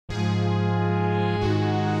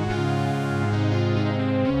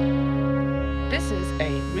A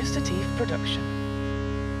Rooster Teeth production.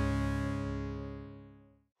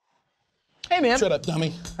 Hey, man. Shut up,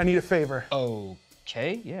 dummy. I need a favor.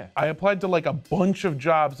 Okay, yeah. I applied to like a bunch of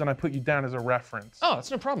jobs and I put you down as a reference. Oh, it's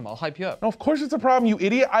no problem. I'll hype you up. No, of course it's a problem, you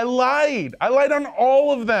idiot. I lied. I lied on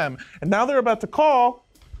all of them. And now they're about to call.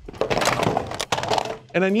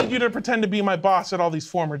 And I need you to pretend to be my boss at all these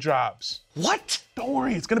former jobs. What? Don't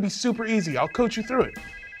worry, it's gonna be super easy. I'll coach you through it.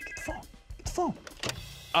 Get the phone. Get the phone.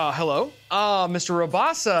 Hello? Mr.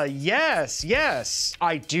 Rabasa, yes.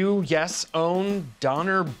 I do, own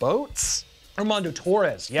Donner Boats. Armando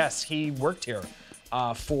Torres, yes, he worked here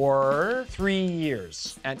for 3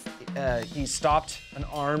 years. And he stopped an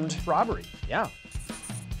armed robbery, yeah.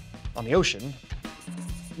 On the ocean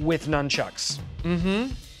with nunchucks.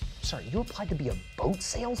 Mm-hmm. Sorry, you applied to be a boat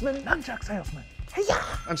salesman? Nunchuck salesman. Hey, yeah.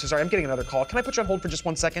 I'm so sorry, I'm getting another call. Can I put you on hold for just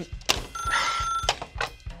 1 second?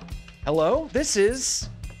 Hello, this is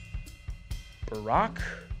Barack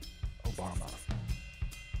Obama,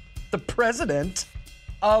 the president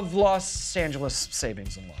of Los Angeles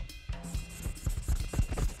Savings and Loan.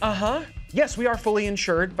 Uh-huh. Yes, we are fully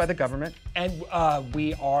insured by the government, and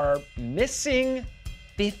we are missing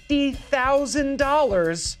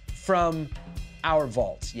 $50,000 from our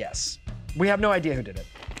vault, yes. We have no idea who did it.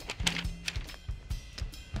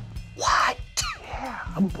 What? Yeah,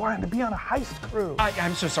 I'm applying to be on a heist crew.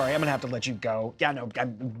 I'm so sorry, I'm gonna have to let you go. Yeah, no,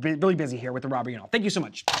 I'm really busy here with the robbery and all. Thank you so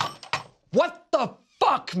much. What the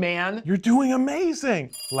fuck, man? You're doing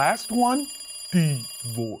amazing. Last one, deep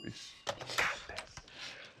voice. Got this.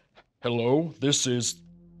 Hello, this is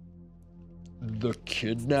the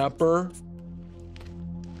kidnapper.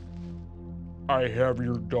 I have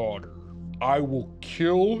your daughter. I will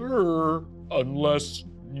kill her unless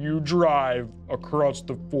you drive across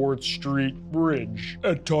the 4th Street Bridge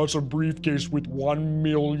and toss a briefcase with $1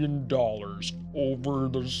 million over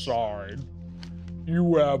the side.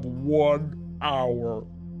 You have 1 hour.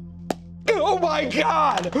 Oh my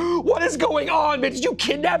God! What is going on? Did you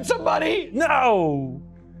kidnap somebody? No,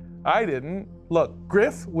 I didn't. Look,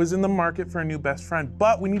 Griff was in the market for a new best friend,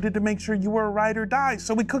 but we needed to make sure you were a ride or die,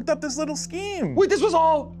 so we cooked up this little scheme. Wait, this was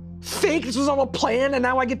all fake? This was all a plan, and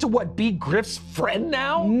now I get to what, be Griff's friend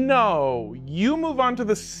now? No, you move on to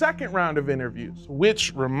the second round of interviews,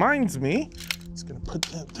 which reminds me, just gonna put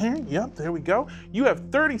that there. Yep, there we go. You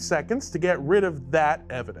have 30 seconds to get rid of that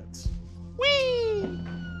evidence. Whee!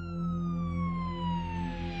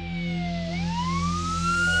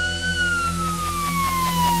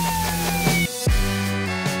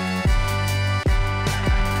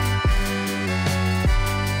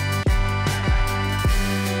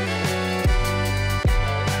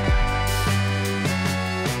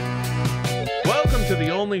 To the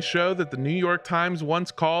only show that the New York Times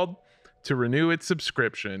once called to renew its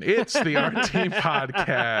subscription. It's the RT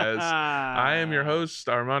Podcast. I am your host,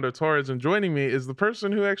 Armando Torres, and joining me is the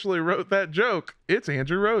person who actually wrote that joke. It's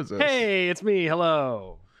Andrew Rosas. Hey, it's me.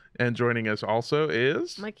 Hello. And joining us also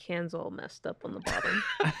is... My can's all messed up on the bottom.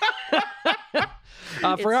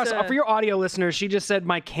 For your audio listeners, she just said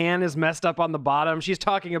my can is messed up on the bottom. She's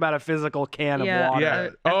talking about a physical can of water. Yeah.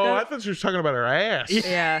 I thought she was talking about her ass.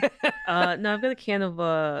 Yeah. No, I've got a can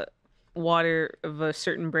of water of a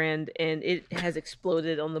certain brand, and it has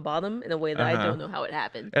exploded on the bottom in a way that I don't know how it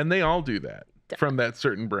happened. And they all do that. From that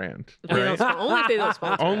certain brand, right? Only if they don't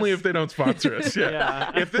sponsor us. Only if they don't sponsor us, yeah.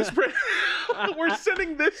 If this brand, we're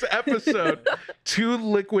sending this episode to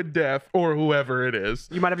Liquid Death or whoever it is.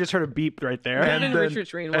 You might have just heard a beep right there. And then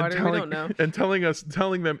Richard's Rainwater, we don't know. And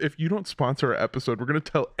telling them, if you don't sponsor our episode, we're going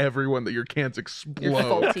to tell everyone that your cans explode. Your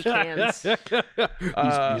faulty cans.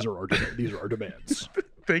 These are our demands.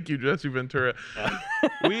 Thank you, Jesse Ventura.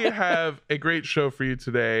 We have a great show for you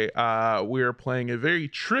today. We are playing a very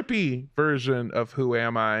trippy version of Who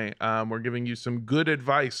Am I? We're giving you some good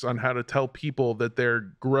advice on how to tell people that they're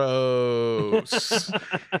gross.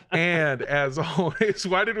 And as always,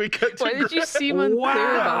 why did we cut to Why did you seem unclear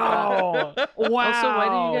about that? Wow. Also, why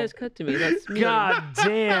did you guys cut to me? That's mean. God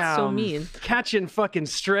damn. That's so mean. Catching fucking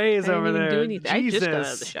strays I over didn't there. even do anything. Jesus. I just got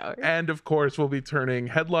out of the shower. And of course, we'll be turning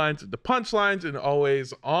headlines into punchlines and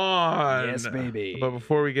always on. Yes, baby. But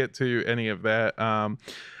before we get to any of that,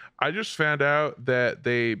 I just found out that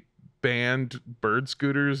they banned bird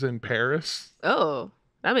scooters in Paris. Oh,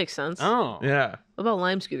 that makes sense. Oh. Yeah. What about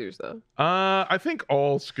Lime scooters though? I think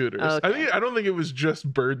all scooters. Okay. I don't think it was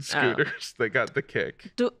just bird scooters that got the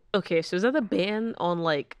kick. Okay, so is that a ban on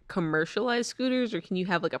like commercialized scooters, or can you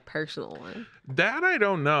have like a personal one? That I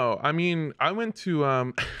don't know. I mean, I went to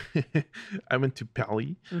I went to Paris,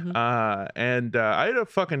 and I had a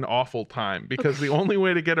fucking awful time because the only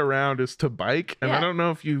way to get around is to bike, and I Yeah. don't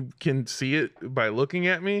know if you can see it by looking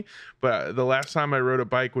at me, but the last time I rode a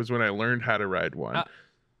bike was when I learned how to ride one.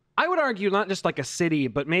 I would argue not just like a city,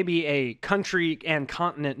 but maybe a country and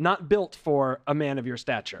continent not built for a man of your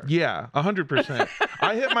stature. Yeah, 100%.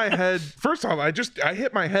 I hit my head. First off, I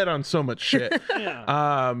hit my head on so much shit.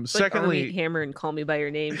 Yeah. Like Secondly, Armie Hammer and Call Me by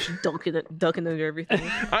Your Name, just ducking under everything.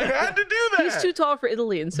 I had to do that. He's too tall for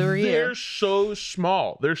Italy, and so are They're you. so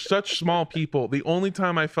small. They're such small people. The only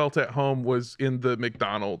time I felt at home was in the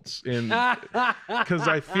McDonald's, because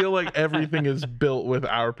I feel like everything is built with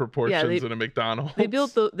our proportions in a McDonald's.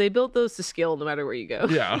 They built those to scale no matter where you go.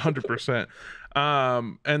 Yeah, 100%.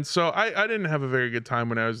 And so I didn't have a very good time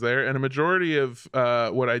when I was there, and a majority of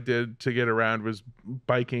what I did to get around was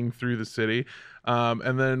biking through the city.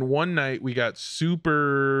 And then one night we got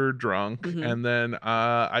super drunk, and then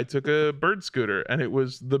I took a bird scooter, and it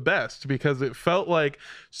was the best because it felt like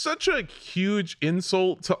such a huge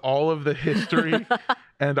insult to all of the history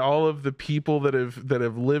and all of the people that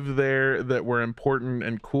have lived there that were important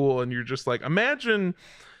and cool. And you're just like, imagine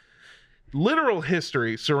literal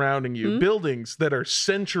history surrounding you, buildings that are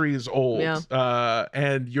centuries old,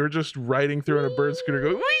 and you're just riding through on a bird scooter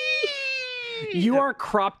going, whee! You are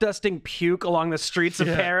crop dusting puke along the streets of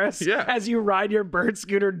Paris as you ride your bird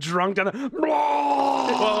scooter drunk down the... Well,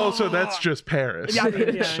 also that's just Paris. Yeah, I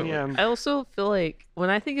mean, actually. I also feel like when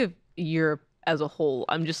I think of Europe as a whole,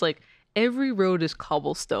 I'm just like, every road is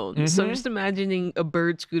cobblestone. So I'm just imagining a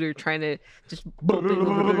bird scooter trying to just over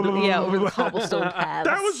the cobblestone paths.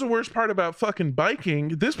 That was the worst part about fucking biking.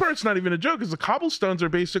 This part's not even a joke, because the cobblestones are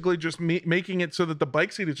basically just making it so that the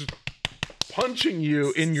bike seat is just punching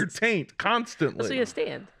you in your taint constantly. So you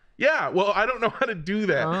stand. Yeah, well, I don't know how to do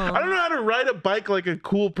that. I don't know how to ride a bike like a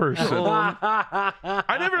cool person.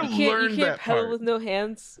 I never learned You can't that pedal part. with no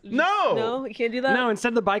hands. No, You can't do that. No,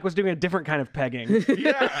 instead the bike was doing a different kind of pegging.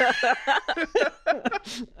 Yeah.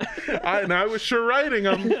 I was sure riding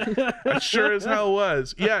them. I sure as hell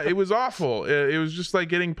was. Yeah, it was awful. It was just like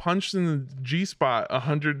getting punched in the G-spot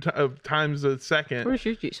 100 times a second. Where's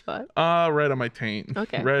your G spot? Right on my taint.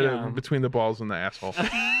 Okay. Right between the balls and the asshole.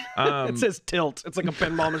 It says tilt. It's like a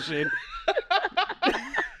pinball machine. Yeah,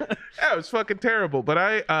 it was fucking terrible. But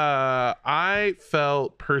I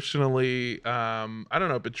felt personally, I don't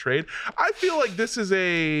know, betrayed. I feel like this is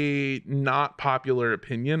a not popular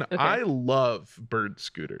opinion. Okay. I love bird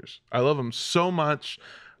scooters. I love them so much.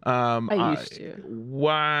 I used to.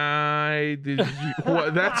 Why did you?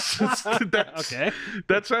 That's Okay.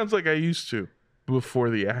 That sounds like I used to before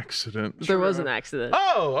the accident. There was an accident.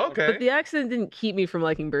 Oh, okay. But the accident didn't keep me from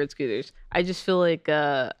liking bird scooters. I just feel like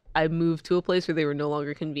I moved to a place where they were no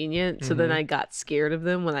longer convenient. So then I got scared of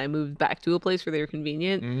them when I moved back to a place where they were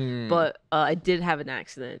convenient. But I did have an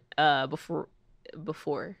accident before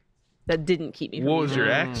that didn't keep me from What was using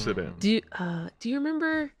your it. accident? Do you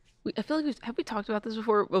remember? I feel like have we talked about this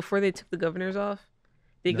before they took the governors off?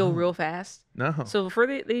 They go real fast. No. So before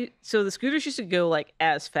so the scooters used to go like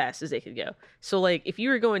as fast as they could go. So like if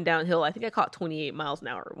you were going downhill, I think I caught 28 miles an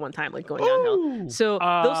hour one time, like going downhill. So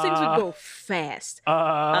those things would go fast.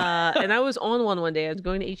 And I was on one day. I was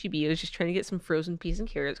going to HEB. I was just trying to get some frozen peas and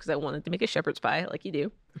carrots because I wanted to make a shepherd's pie, like you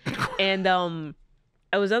do. And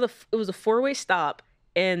I was it was a 4-way stop,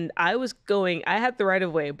 and I had the right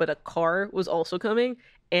of way, but a car was also coming.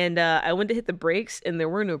 And I went to hit the brakes, and there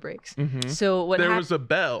were no brakes. So what happened? There was a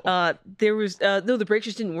bell. There was no, the brakes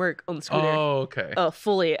just didn't work on the scooter. Oh, okay.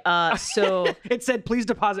 Fully. So It said, please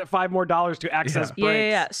deposit $5 more to access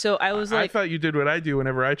brakes. yeah. So I was I like, thought you did what I do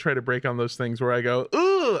whenever I try to brake on those things, where I go,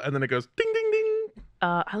 ooh, and then it goes ding, ding, ding.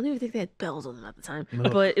 I don't even think they had bells on them at the time,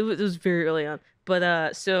 but it was very early on.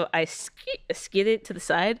 But so I skidded to the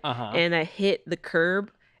side, and I hit the curb.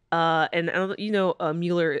 And I don't,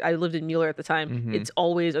 Mueller, I lived in Mueller at the time. It's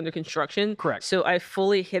always under construction. Correct. So I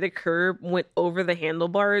fully hit a curb, went over the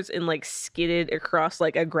handlebars, and like skidded across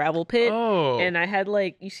like a gravel pit. Oh. And I had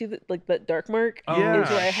you see that dark mark? Yeah. Is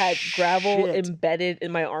where I had gravel Shit. embedded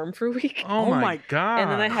in my arm for a week. Oh my god.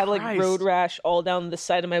 And then I had like Christ. road rash all down the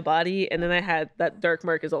side of my body. And then I had that dark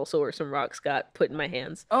mark is also where some rocks got put in my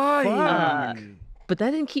hands. Oh, Fuck. But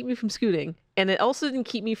that didn't keep me from scooting. And it also didn't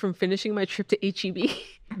keep me from finishing my trip to HEB.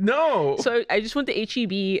 No. So I just went to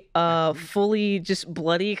HEB fully just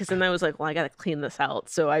bloody, because then I was like, well, I gotta clean this out.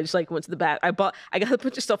 So I just like went to the bath. I got a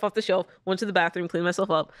bunch of stuff off the shelf, went to the bathroom, cleaned myself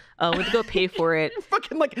up, went to go pay for it.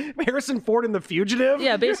 Fucking like Harrison Ford in The Fugitive.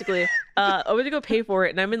 Yeah, basically. I went to go pay for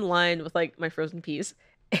it, and I'm in line with like my frozen peas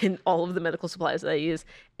and all of the medical supplies that I use.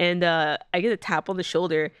 And I get a tap on the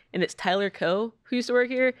shoulder, and it's Tyler Coe, who used to work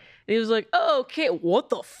here. And he was like, oh, okay, what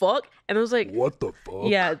the fuck? And I was like, What the fuck?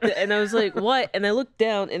 yeah. And I was like, what? And I looked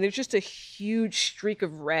down, and there's just a huge streak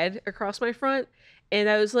of red across my front. And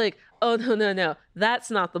I was like, oh, no.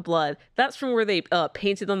 That's not the blood. That's from where they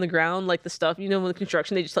painted on the ground, like the stuff, you know, when the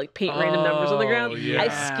construction, they just like paint random numbers on the ground. Yeah.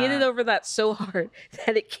 I skidded over that so hard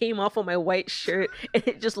that it came off on my white shirt, and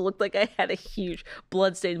it just looked like I had a huge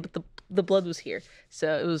blood stain, but the blood was here.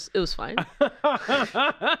 So it was fine.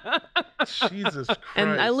 Jesus Christ. And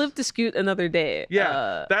I lived to scoot another day.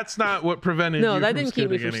 Yeah, that's not what prevented No, you that from didn't keep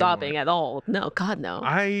me scooting from anymore. stopping at all. No, God, no.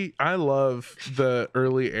 I love the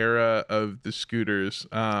early era of the scooters.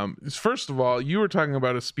 First of all, you were talking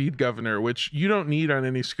about a speed governor, which you don't need on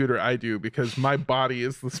any scooter I do, because my body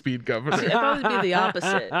is the speed governor. I thought it would be the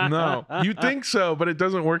opposite. No, you think so, but it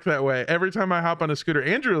doesn't work that way. Every time I hop on a scooter,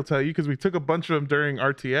 Andrew will tell you, because we took a bunch of them during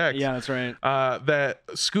RTX. Yeah, that's right. That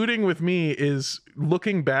scooting with me is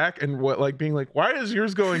looking back and being like, why is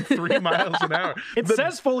yours going 3 miles an hour? It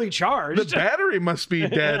says fully charged. The battery must be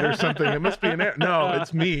dead or something. It must be an air. No,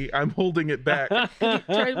 it's me. I'm holding it back.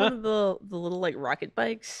 Tried one of the little like rocket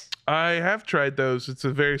bikes. I have tried those. It's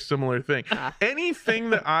a very similar thing.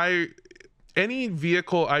 Any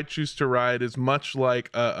vehicle I choose to ride is much like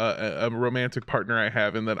a romantic partner I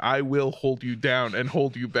have, in that I will hold you down and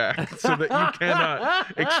hold you back so that you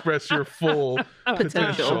cannot express your full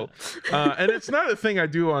potential. And it's not a thing I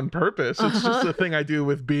do on purpose. It's just a thing I do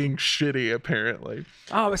with being shitty, apparently.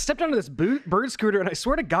 Oh, I stepped onto this bird scooter, and I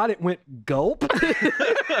swear to God, it went gulp.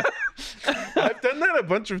 I've done that a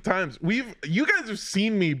bunch of times. You guys have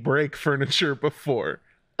seen me break furniture before.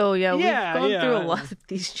 Oh yeah, we've gone through a yeah. lot of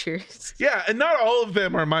these chairs. Yeah, and not all of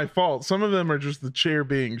them are my fault. Some of them are just the chair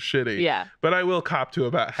being shitty. Yeah. But I will cop to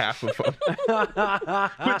about half of them,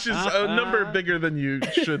 which is a number bigger than you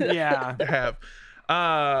should have.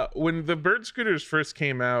 When the bird scooters first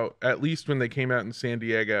came out, at least when they came out in San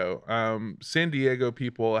Diego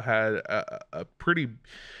people had a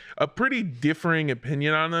pretty differing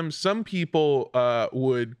opinion on them. Some people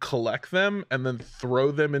would collect them and then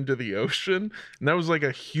throw them into the ocean, and that was like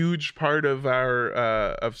a huge part of our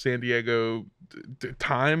of San Diego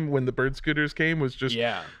time when the bird scooters came, was just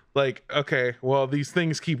like, okay, well, these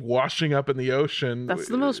things keep washing up in the ocean. That's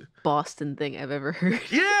the most Boston thing I've ever heard.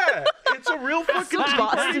 Yeah, it's a real fucking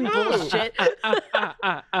Boston move. bullshit.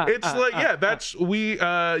 It's like, that's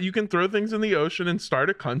you can throw things in the ocean and start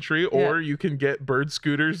a country, or you can get bird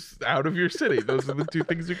scooters out of your city. Those are the two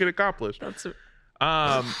things you can accomplish.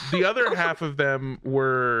 The other half of them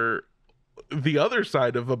were the other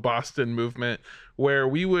side of a Boston movement, where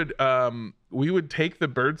we would take the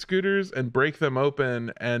bird scooters and break them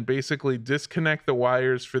open and basically disconnect the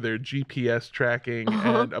wires for their GPS tracking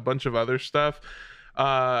and a bunch of other stuff.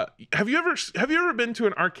 Have you ever been to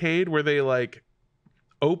an arcade where they like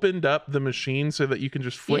opened up the machine so that you can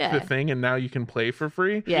just flick the thing and now you can play for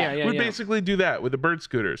free? We'd basically do that with a bird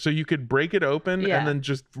scooter. So you could break it open and then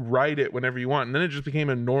just ride it whenever you want. And then it just became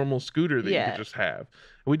a normal scooter that you could just have.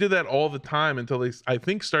 We did that all the time until they, I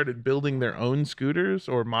think, started building their own scooters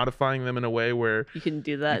or modifying them in a way where you couldn't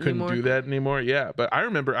do that anymore. Yeah, but I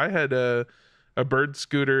remember I had a bird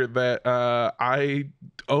scooter that I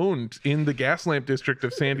owned in the gas lamp district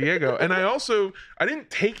of San Diego. And I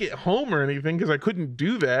didn't take it home or anything because I couldn't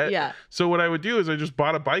do that. Yeah. So what I would do is I just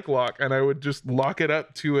bought a bike lock and I would just lock it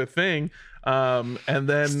up to a thing. And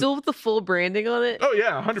then still with the full branding on it. Oh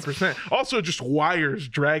yeah, 100%. Also just wires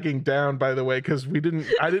dragging down, by the way, because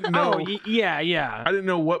I didn't know. I didn't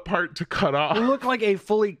know what part to cut off. It looked like a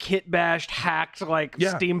fully kit bashed, hacked,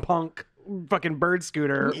 steampunk fucking bird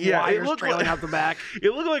scooter. Wires trailing out the back.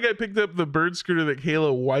 It looked like I picked up the bird scooter that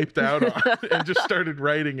Kayla wiped out on and just started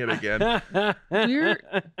riding it again.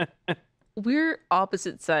 We're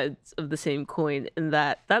opposite sides of the same coin in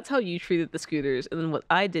that's how you treated the scooters. And then what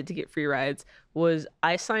I did to get free rides was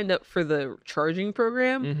I signed up for the charging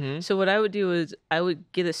program. Mm-hmm. So what I would do is I would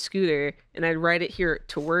get a scooter and I'd ride it here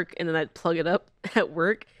to work, and then I'd plug it up at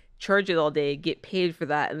work, charge it all day, get paid for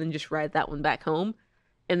that, and then just ride that one back home.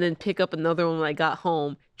 And then pick up another one when I got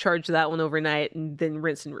home, charge that one overnight, and then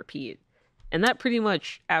rinse and repeat. And that pretty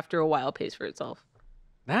much, after a while, pays for itself.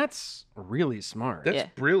 That's really smart. That's Yeah.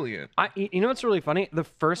 brilliant. You know what's really funny? The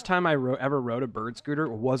first time I ever rode a bird scooter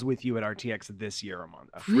was with you at RTX this year,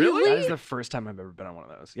 Armando. Really? That is the first time I've ever been on one of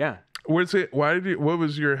those. Yeah. Was it? What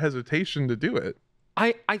was your hesitation to do it?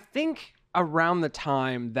 I think around the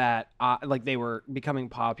time that like they were becoming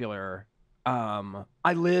popular,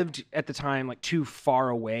 I lived at the time like too far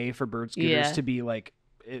away for bird scooters Yeah. to be like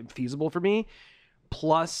feasible for me.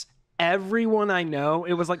 Plus, everyone I know,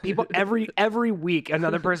 it was like people every week,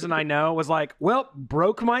 another person I know was like, "Well,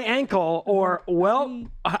 broke my ankle," or "Well,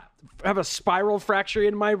 I have a spiral fracture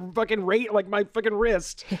in my fucking my fucking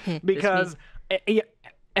wrist," because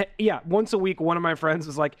yeah, once a week, one of my friends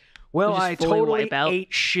was like, "Well, just I fully totally wipe out.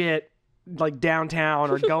 ate shit like downtown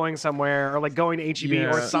or going somewhere or like going to HEB Yeah.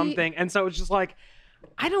 or See- something," and so it's just like,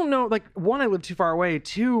 I don't know. Like, one, I live too far away.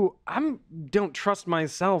 Two, don't trust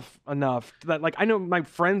myself enough that like I know my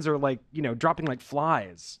friends are like dropping like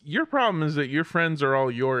flies. Your problem is that your friends are all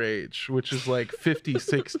your age, which is like 50,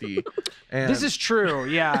 60. And This is true.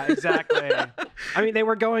 Yeah, exactly. I mean, they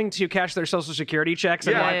were going to cash their social security checks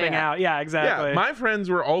and Yeah. wiping out. Yeah, exactly. yeah, my friends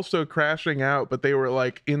were also crashing out, but they were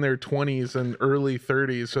like in their 20s and early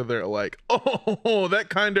 30s, so they're like, "Oh, that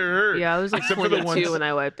kind of hurt." Yeah, I was like Except for the 22 ones- when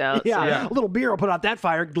I wiped out. yeah, so- Yeah. a little beer will put out that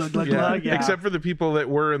fire. Glug, glug, Yeah. glug. Yeah. Except for the people that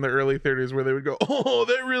were in the early 30s where they would go, "Oh,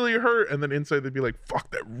 that really hurt," and then inside they'd be like, "Fuck,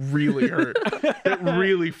 that really hurt. That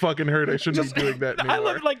really fucking hurt. I shouldn't be doing that anymore." I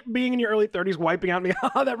love like being in your early 30s, wiping out me.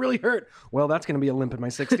 Oh, that really hurt. Well, that's gonna be a limp in my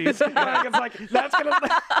 60s. Like, it's like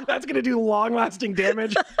that's gonna do long lasting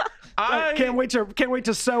damage. I can't wait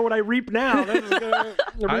to sow what I reap now. This is gonna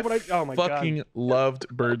reap what oh my fucking god. loved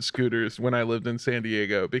bird scooters when I lived in San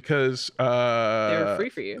Diego because They were free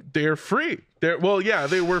for you. they're free.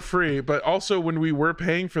 They were free, but also when we were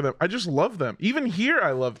paying for them, I just love them. Even here,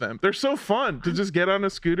 I love them. They're so fun to just get on a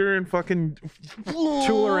scooter and fucking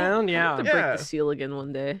Tool around, yeah. To break the seal again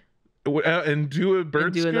one day. and do a bird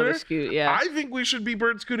And do scooter. another scoot, yeah. I think we should be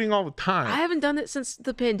bird scooting all the time. I haven't done it since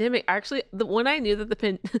the pandemic. Actually, when I knew that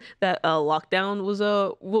that lockdown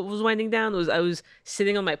was winding down, I was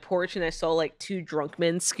sitting on my porch and I saw like two drunk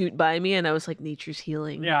men scoot by me, and I was like, "Nature's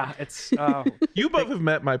healing." Yeah, it's You both have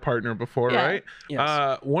met my partner before, Yeah. right?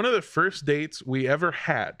 Yes. One of the first dates we ever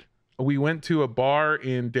had, we went to a bar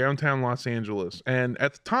in downtown Los Angeles. And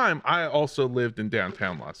at the time, I also lived in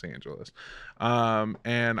downtown Los Angeles.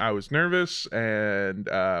 And I was nervous, and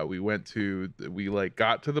we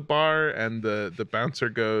got to the bar, and the bouncer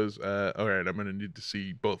goes, "All right, I'm going to need to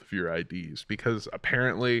see both of your IDs because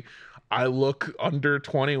apparently I look under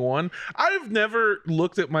 21. I've never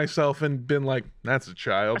looked at myself and been like, that's a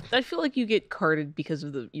child." I feel like you get carded because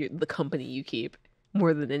of the company you keep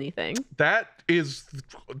more than anything. That is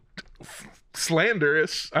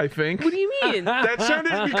slanderous, I think. What do you mean? That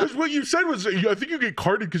sounded because what you said was, I think you get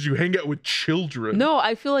carded because you hang out with children. No,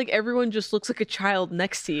 I feel like everyone just looks like a child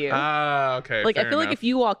next to you. Ah, okay. Like I fair feel like enough. if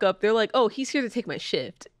you walk up, they're like, "Oh, he's here to take my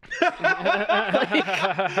shift." I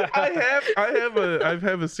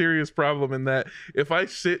have a serious problem in that if I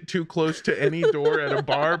sit too close to any door at a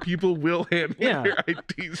bar, people will hand me Yeah. their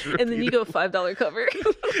IDs. And then you go $5 cover.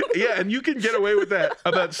 Yeah, and you can get away with that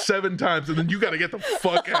about 7 times, and then you got to get the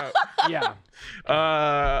fuck out. yeah.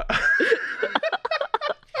 Uh,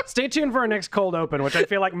 Stay tuned for our next cold open, which I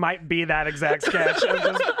feel like might be that exact sketch of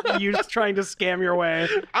just you trying to scam your way.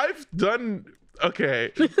 I've done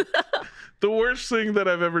okay. The worst thing that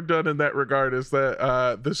I've ever done in that regard is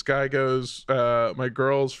that this guy goes, "My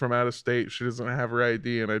girl's from out of state. She doesn't have her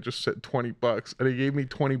ID," and I just said $20, and he gave me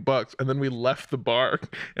 $20, and then we left the bar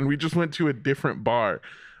and we just went to a different bar.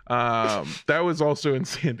 That was also in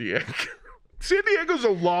San Diego. San Diego's a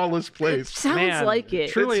lawless place. Sounds Man, like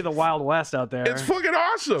it. Truly the Wild West out there. It's fucking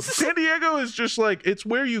awesome. San Diego is just like, it's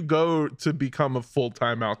where you go to become a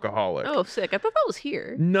full-time alcoholic. Oh, sick. I thought that was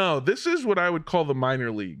here. No, this is what I would call the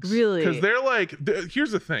minor leagues. Really? Because they're like,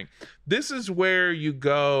 here's the thing. This is where you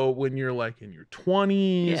go when you're like in your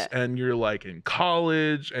 20s Yeah. and you're like in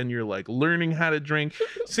college and you're like learning how to drink.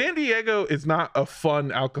 San Diego is not a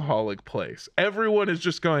fun alcoholic place. Everyone is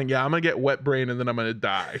just going, "Yeah, I'm going to get wet brain and then I'm going to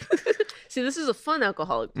die." See, this is a fun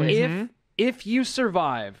alcoholic place. If you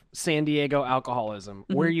survive San Diego alcoholism,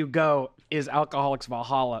 where you go is Alcoholics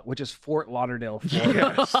Valhalla, which is Fort Lauderdale,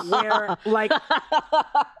 Florida, where like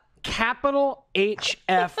capital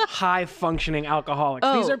HF high functioning alcoholics.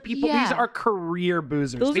 These Oh, are people. yeah. These are career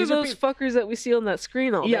boozers. Those these are those fuckers that we see on that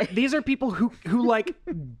screen all yeah, day. these are people who like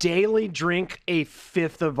daily drink a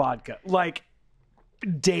fifth of vodka, like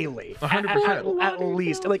daily, at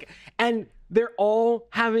least. Like, and they're all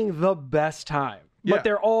having the best time. Yeah. but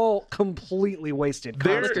they're all completely wasted.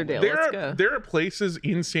 constantly. Let's go. There are places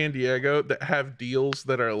in San Diego that have deals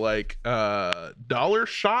that are like dollar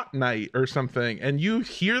shot night or something, and you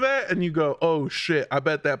hear that and you go, oh shit, I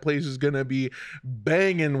bet that place is gonna be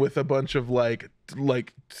banging with a bunch of like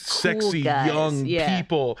sexy guys, young yeah.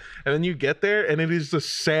 people, and then you get there and it is the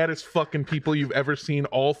saddest fucking people you've ever seen,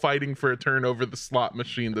 all fighting for a turn over the slot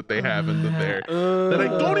machine that they have in the there that I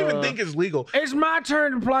don't even think is legal. It's my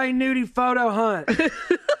turn to play nudie photo hunt.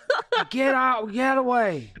 Get out, get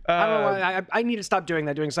away. I don't know why. I need to stop doing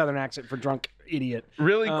that, doing Southern accent for drunk idiot.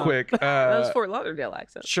 Really quick, That was Fort Lauderdale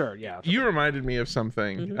accent. Sure, yeah. you reminded me of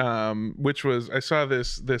something, which was I saw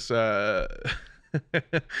this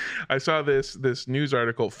I saw this news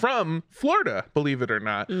article from Florida, believe it or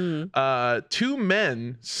not. 2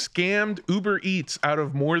 men scammed Uber Eats out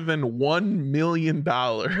of more than $1 million.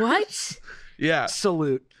 What? Yeah.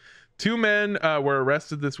 Salute. 2 men were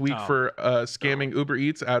arrested this week for scamming Uber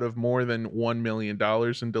Eats out of more than $1 million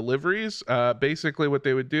in deliveries. Basically, what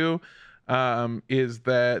they would do is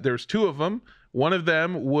that there's 2 of them. One of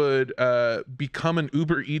them would become an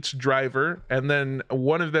Uber Eats driver, and then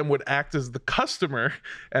one of them would act as the customer,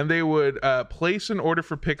 and they would place an order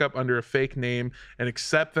for pickup under a fake name and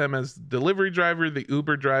accept them as the delivery driver. The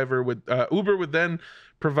Uber driver would Uber would then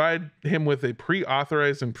provide him with a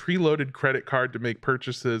pre-authorized and preloaded credit card to make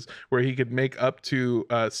purchases where he could make up to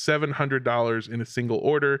 $700 in a single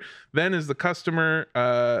order. Then as the customer,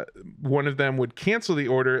 one of them would cancel the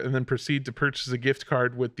order and then proceed to purchase a gift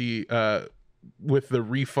card with the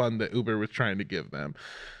refund that Uber was trying to give them.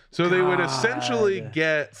 So they would essentially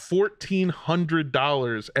get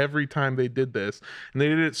 $1,400 every time they did this. And they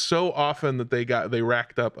did it so often that they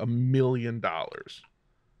racked up $1 million.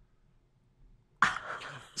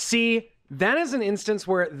 See, that is an instance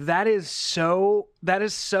where that is so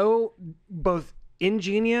both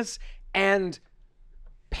ingenious and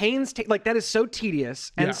like that is so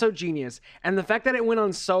tedious and so genius. And the fact that it went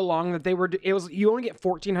on so long that you only get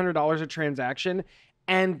 $1,400 a transaction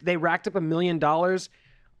and they racked up $1 million.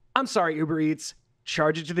 I'm sorry, Uber Eats.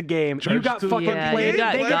 Charge it to the game. You got fucking played. You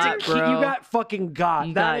got fucking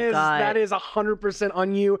got. That is 100%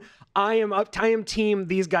 on you. I am team.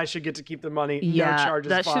 These guys should get to keep the money. Yeah, no charges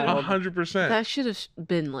that should filed. 100%. That should have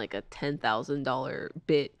been like a $10,000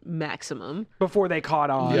 bit maximum Before they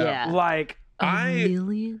caught on. Yeah. Like $1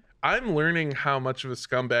 million. I'm learning how much of a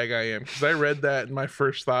scumbag I am, because I read that and my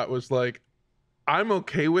first thought was like, I'm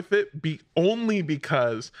okay with it only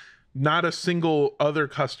because not a single other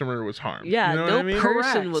customer was harmed. Yeah, you know no what I mean?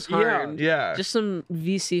 person was harmed. Yeah. Just some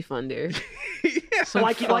VC funder. Some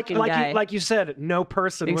like guy. you said, no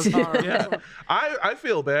person was harmed. Yeah. I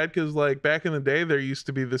feel bad because like back in the day there used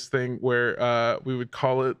to be this thing where we would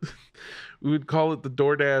call it the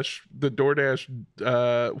DoorDash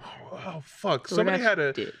somebody had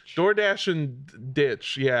a ditch. DoorDash and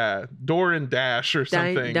ditch, yeah, door and dash or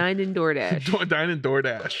something. Dine and DoorDash. Dine and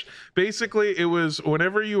DoorDash. Basically, it was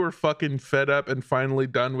whenever you were fucking fed up and finally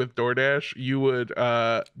done with DoorDash, you would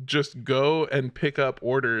just go and pick up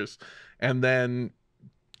orders and then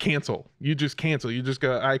cancel. You just cancel. You just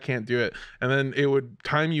go, I can't do it. And then it would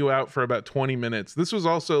time you out for about 20 minutes. This was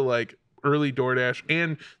also like early DoorDash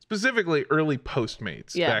and specifically early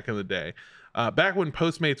Postmates back in the day. Back when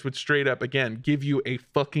Postmates would straight up, again, give you a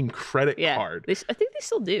fucking credit card. I think they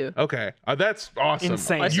still do. Okay. That's awesome.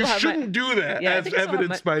 Insane. You shouldn't do that, Yeah, I as think I still have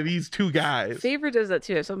evidenced by these 2 guys. Favorite does that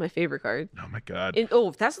too. I saw my favorite card. Oh my God.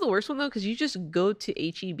 That's the worst one though, because you just go to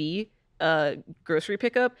HEB grocery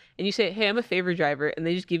pickup and you say, hey, I'm a favor driver, and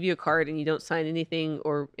they just give you a card and you don't sign anything,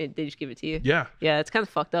 or they just give it to you. Yeah. It's kind of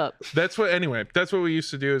fucked up. That's what we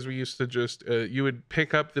used to do. Is we used to just you would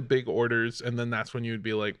pick up the big orders, and then that's when you would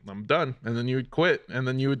be like, I'm done, and then you would quit, and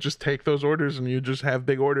then you would just take those orders and you just have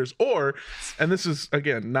big orders. Or, and this is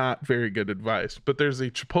again not very good advice, but there's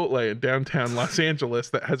a Chipotle in downtown Los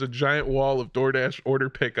Angeles that has a giant wall of DoorDash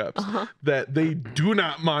order pickups that they do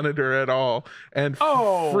not monitor at all, and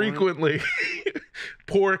frequently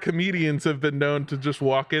poor comedians have been known to just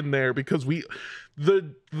walk in there because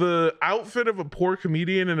the outfit of a poor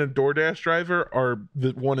comedian and a DoorDash driver are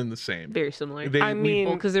the one and the same. Very similar.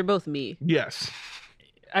 Because they're both me. Yes.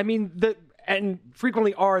 I mean, and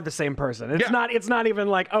frequently are the same person. It's not even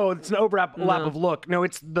like, oh, it's an overlap of look. No,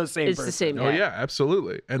 it's the same person. It's the same guy. Oh yeah,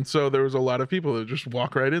 absolutely. And so there was a lot of people that just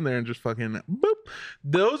walk right in there and just fucking boop.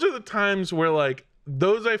 Those are the times where like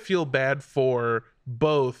those I feel bad for,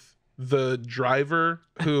 both the driver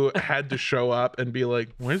who had to show up and be like,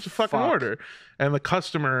 where's the fucking order? And the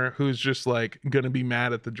customer who's just like gonna be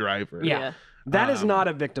mad at the driver. Yeah. That is not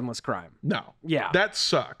a victimless crime. No. Yeah. That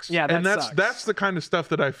sucks. Yeah, that and sucks. that's the kind of stuff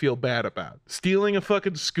that I feel bad about. Stealing a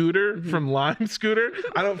fucking scooter from Lime Scooter,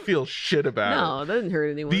 I don't feel shit about No, it. that didn't hurt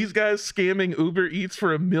anyone. These guys scamming Uber Eats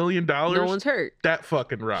for $1 million. No one's hurt. That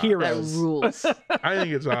fucking rocks. That Heroes. rules. I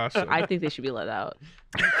think it's awesome. I think they should be let out.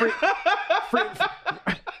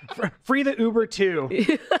 Free the Uber too.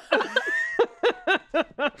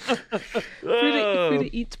 Free to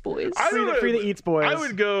eats, boys. Free the Eats boys. I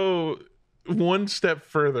would go one step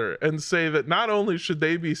further and say that not only should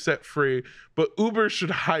they be set free, but Uber should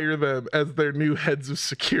hire them as their new heads of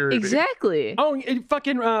security. Exactly. Oh,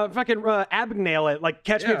 fucking Abigail it. Like,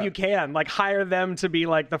 catch me if Yeah. you can. Like, hire them to be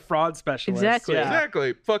like the fraud specialist. Exactly. Yeah.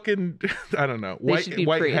 Exactly. Fucking, I don't know. They should be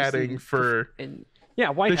White praised hatting for. and Yeah,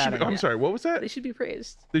 white They should hat. be, I'm sorry, what was that? they should be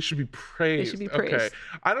praised. They should be praised. should be Okay. praised.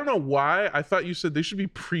 I don't know why. I thought you said they should be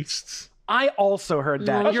priests. I also heard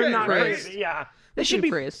that. No, You're okay, not praised. crazy. Yeah. They should should be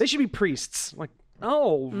be praised. They should be priests. Like,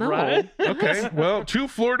 oh, No. right. Okay. Well, 2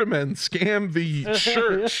 Florida men scammed the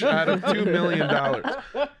church out of $2 million.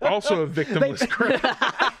 Also a victimless crime.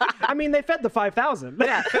 I mean, they fed the 5,000.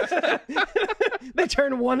 Yeah. They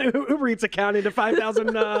turned one Uber Eats account into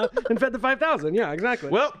 5,000 and fed the 5,000. Yeah, exactly.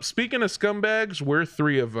 Well, speaking of scumbags, we're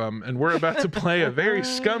 3 of them, and we're about to play a very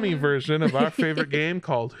scummy version of our favorite game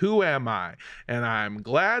called Who Am I? And I'm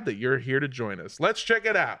glad that you're here to join us. Let's check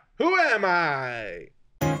it out. Who am I?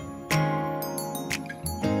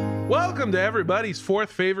 Welcome to everybody's 4th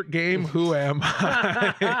favorite game, Who Am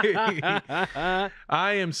I?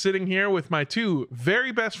 I am sitting here with my 2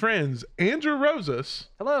 very best friends, Andrew Rosas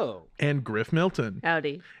Hello. and Griff Milton.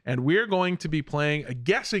 Howdy. And we're going to be playing a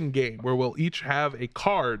guessing game where we'll each have a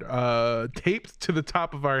card taped to the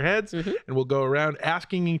top of our heads, and we'll go around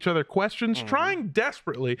asking each other questions, trying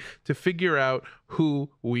desperately to figure out who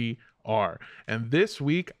we are. And this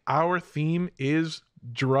week, our theme is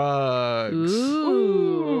drugs.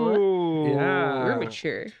 Ooh. Yeah. We're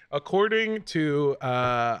mature. According to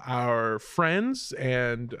our friends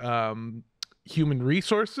and human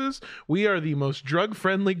resources, we are the most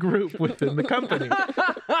drug-friendly group within the company.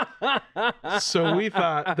 So we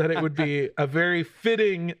thought that it would be a very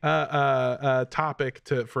fitting topic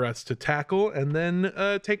for us to tackle and then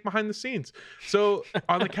take behind the scenes. So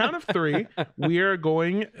on the count of 3, we are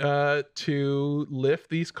going to lift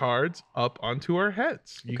these cards up onto our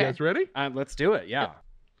heads. You Okay. guys ready? Let's do it. Yeah.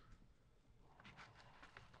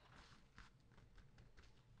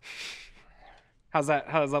 How's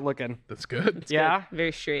that looking? That's good. Yeah. Good.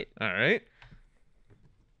 Very straight. All right.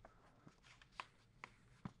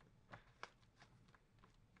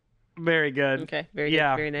 Very good. Okay. Very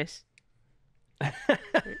Yeah. good. Very nice.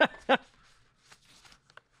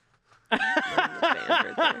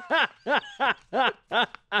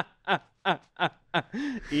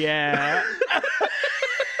 Yeah.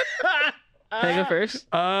 Can I go first?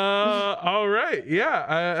 All right.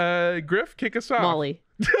 Yeah. Griff, kick us off. Molly.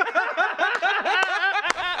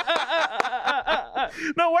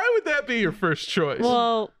 No, why would that be your first choice?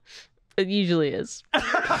 Well, it usually is. Griff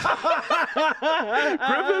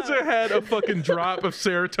hasn't had a fucking drop of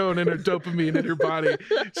serotonin or dopamine in her body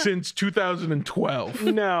since 2012.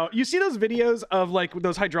 No, you see those videos of like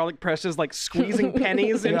those hydraulic presses like squeezing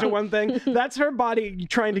pennies into one thing? That's her body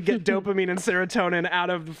trying to get dopamine and serotonin out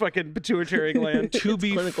of the fucking pituitary gland. To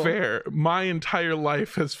be clinical. fair, my entire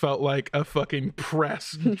life has felt like a fucking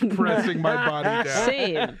pressing my body down.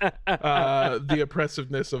 Same. The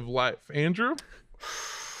oppressiveness of life. Andrew?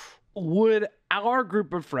 Would our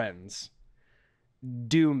group of friends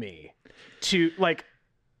do me to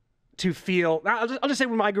feel? I'll just say,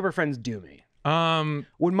 would my group of friends do me?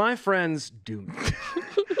 Would my friends do me?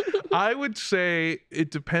 I would say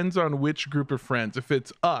it depends on which group of friends. If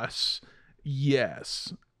it's us,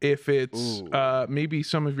 yes. If it's maybe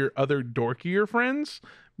some of your other dorkier friends,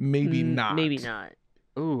 maybe not. Maybe not.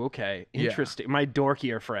 Ooh, okay, Yeah. interesting. My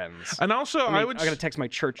dorkier friends. And also, I gotta text my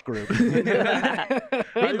church group.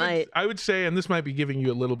 Might. I would say, and this might be giving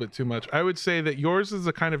you a little bit too much, I would say that yours is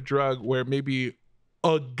a kind of drug where maybe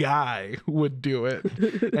a guy would do it,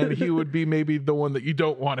 and he would be maybe the one that you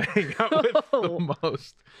don't want to hang out with the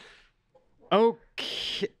most.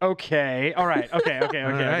 Okay. All right. Okay.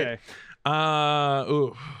 All right.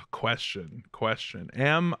 Question.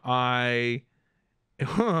 Am I...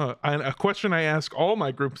 a question I ask all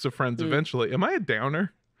my groups of friends eventually. Am I a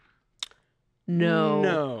downer? No.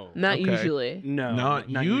 No. Not Okay. usually. No. Not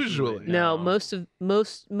usually. No. Most of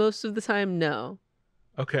the time, no.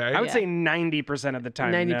 Okay. I would Yeah. say 90% of the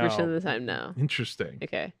time. 90% no. of the time, no. Interesting.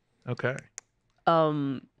 Okay. Okay.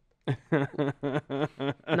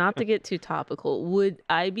 Not to get too topical, would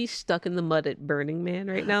I be stuck in the mud at Burning Man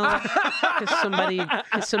right now?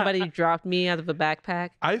 Because somebody dropped me out of a backpack.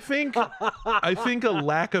 I think a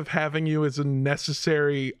lack of having you is a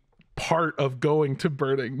necessary part of going to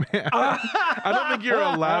Burning Man. I don't think you're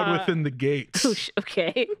allowed within the gates.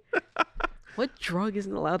 Okay. What drug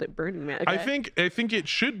isn't allowed at Burning Man? Okay. I think it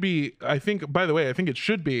should be. By the way, I think it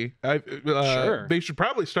should be. Sure. They should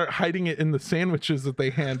probably start hiding it in the sandwiches that they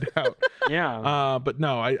hand out. Yeah. But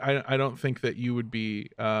no, I don't think that you would be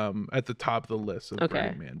at the top of the list of Okay.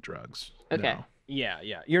 Burning Man drugs. Okay. No. Yeah.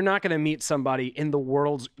 You're not gonna meet somebody in the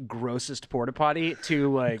world's grossest porta potty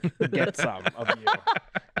to like get some of you.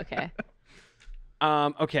 Okay.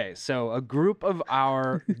 Okay, so a group of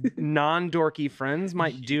our non-dorky friends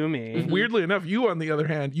might do me. Weirdly enough, you on the other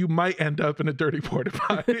hand, you might end up in a dirty porta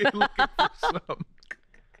potty looking for some.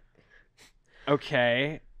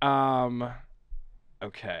 Okay.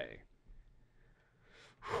 Okay.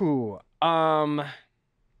 Who?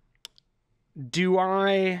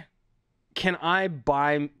 Can I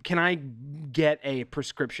get a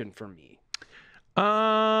prescription for me?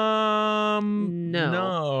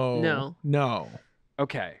 No.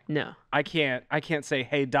 Okay. No. I can't say,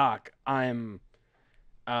 "Hey doc, I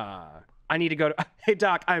need to go to Hey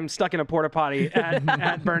doc, I'm stuck in a porta potty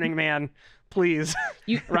at Burning Man. Please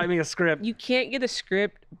write me a script." You can't get a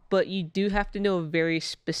script, but you do have to know a very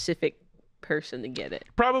specific person to get it.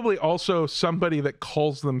 Probably also somebody that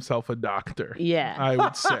calls themselves a doctor. Yeah. I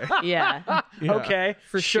would say. Yeah. Yeah. Okay.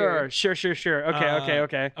 For Sure.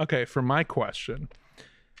 Okay. Okay, for my question.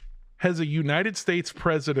 Has a United States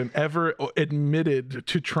president ever admitted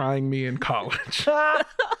to trying me in college?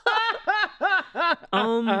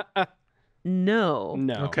 No.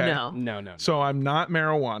 No. Okay. No. So I'm not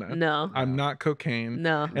marijuana. No. I'm not cocaine.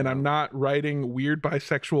 No. And I'm not writing weird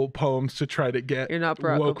bisexual poems to try to get You're not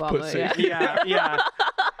Barack woke Obama. pussy. Yeah.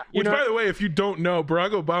 Which, by the way, if you don't know,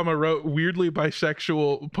 Barack Obama wrote weirdly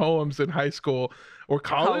bisexual poems in high school or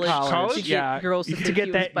college. College, To get yeah. girls to To think get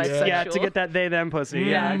he that, was bisexual. to get that they them pussy.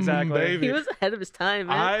 Yeah, exactly. baby. He was ahead of his time,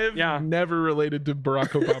 man. I've Yeah. never related to Barack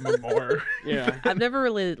Obama more. Yeah. I've never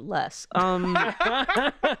related less. Let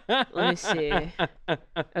me see.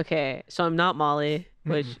 Okay, so I'm not Molly,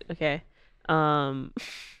 which okay.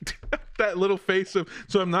 That little face of,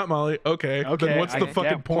 so I'm not Molly. Okay. Okay, Then what's the yeah,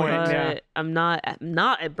 fucking point? point. Yeah. I'm not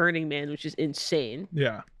at Burning Man, which is insane.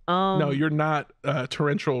 Yeah. No, you're not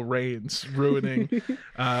torrential rains ruining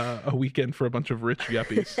a weekend for a bunch of rich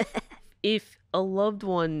yuppies. If a loved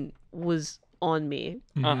one was on me,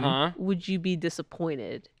 Uh-huh. would you be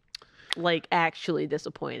disappointed? Like actually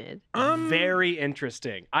disappointed? Very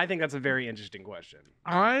interesting. I think that's a very interesting question.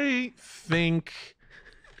 I think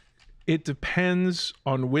it depends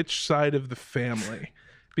on which side of the family.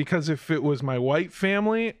 Because if it was my white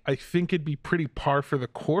family, I think it'd be pretty par for the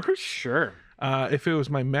course. Sure. If it was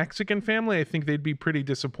my Mexican family, I think they'd be pretty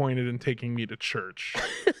disappointed in taking me to church.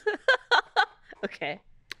 Okay.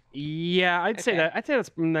 Yeah, I'd say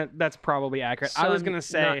Okay. that's probably accurate. I So was gonna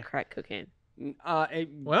say, not crack cocaine.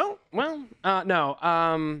 Well, no.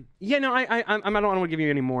 Yeah, no. I don't want to give you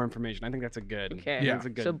any more information. I think that's a good. Okay. Yeah. That's a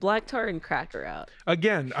good. So black tar and crack are out.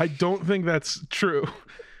 again, I don't think that's true.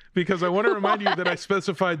 Because I want to remind you that I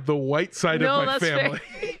specified the white side No, of my that's fair. family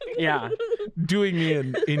yeah. doing me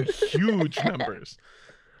in huge numbers.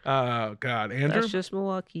 Oh God, Andrew. That's just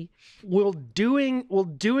Milwaukee. Will doing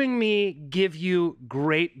me give you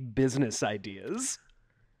great business ideas?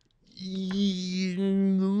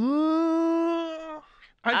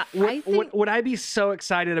 I think Would I be so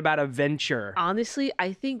excited about a venture? honestly,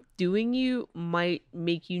 I think doing you might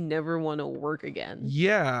make you never want to work again.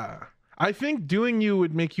 Yeah, I think doing you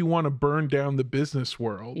would make you want to burn down the business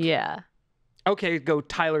world. Yeah. Okay, go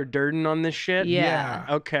Tyler Durden on this shit. Yeah.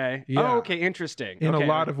 Okay. Yeah. Oh, okay. Interesting. In Okay. a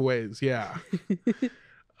lot of ways, yeah.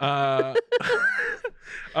 All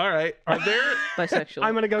right. Are there? Bisexual.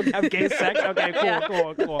 I'm gonna go have gay sex. Okay,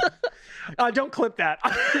 cool. Don't clip that.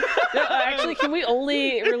 No, actually, can we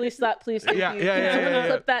only release that, please? Thank Yeah, you. yeah, Can yeah, someone yeah, yeah.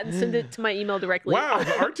 clip that and send it to my email directly? Wow,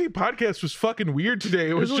 the RT podcast was fucking weird today.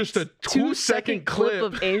 It was just a 2-second 2-second clip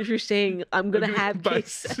of Andrew saying, "I'm gonna have gay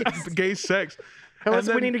sex." gay sex. We And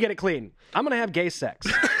then- need to get it clean. I'm gonna have gay sex.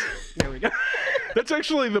 There we go. That's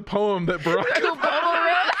actually the poem that Barack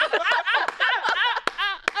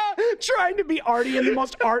Trying to be arty in the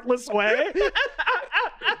most artless way.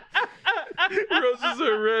 Roses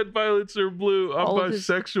are red, violets are blue. I'm All of his-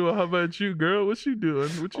 bisexual. How about you, girl? What you doing?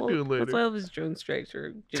 What you doing That's later? why all of his drone strikes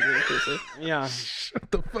are gender inclusive. Yeah. Shut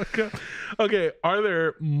the fuck up. Okay, are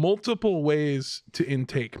there multiple ways to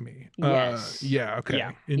intake me? Yes. Yeah. Okay.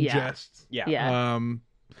 Yeah. Ingest. Yeah. Yeah.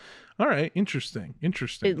 All right. Interesting. At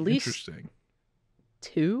least- Interesting.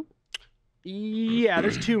 2? Yeah,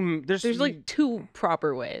 there's two. There's like 2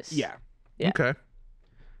 proper ways. Yeah. Yeah. Okay.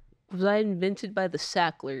 Was I invented by the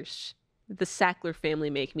Sacklers? Did the Sackler family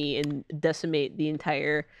make me and decimate the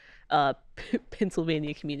entire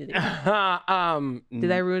Pennsylvania community? Did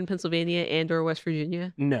I ruin Pennsylvania and or West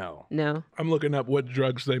Virginia? No. No. I'm looking up what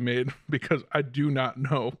drugs they made because I do not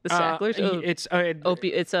know. The Sacklers? It's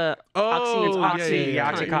It's a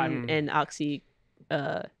Oxycontin. and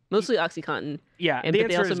mostly OxyContin. yeah. And The but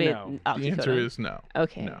they answer also is made no. The answer oxycodone. is no.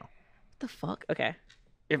 Okay. No. What the fuck? Okay.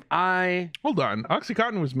 If I Hold on.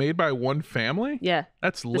 OxyContin was made by one family? Yeah.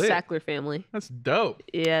 That's The lit. Sackler family. That's dope.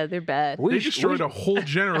 Yeah, they're bad. They destroyed a whole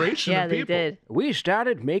generation Yeah, of they people. did. we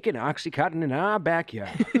started making Oxycontin in our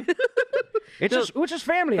backyard. It's No, just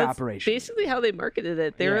family That's operation. basically how they marketed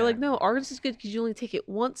it. They were Yeah. like, no, ours is good because you only take it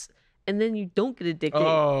once and then you don't get addicted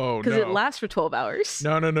Oh, because no. it lasts for 12 hours.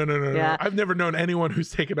 No. Yeah. I've never known anyone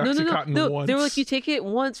who's taken No, OxyContin no. once. They were like, you take it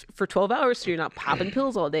once for 12 hours so you're not popping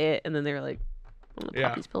pills all day. And then they were like, I'm going to Yeah.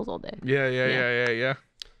 pop these pills all day. Yeah.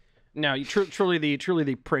 No, you truly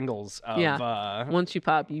the Pringles of Yeah. Once you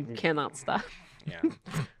pop, you cannot stop. yeah.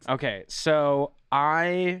 Okay, so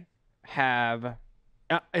I have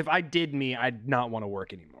if I did me, I'd not want to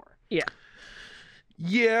work anymore. Yeah.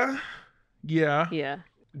 Yeah. Yeah.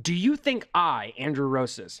 Do you think I, Andrew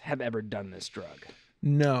Rosas, have ever done this drug?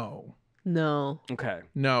 No. No. Okay.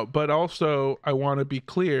 No, but also I want to be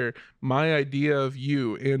clear. My idea of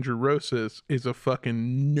you, Andrew Rosas, is a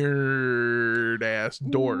fucking nerd ass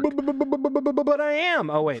dork. But I am.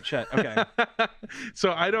 Oh wait, shut. Okay.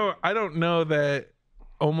 So I don't know that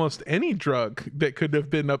almost any drug that could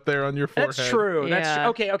have been up there on your forehead. That's true. Yeah. That's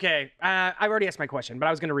okay. I've already asked my question, but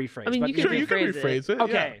I was going to rephrase. I mean, but you can Sure, you can rephrase it.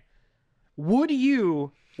 Okay. Would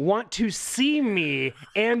you want to see me,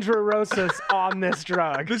 Andrew Rosas, on this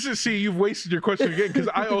drug? You've wasted your question again because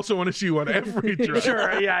I also want to see you on every drug.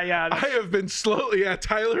 Sure. Yeah. I have been slowly,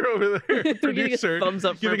 Tyler over there, producer, a thumbs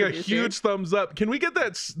up for giving a producer. huge thumbs up. Can we get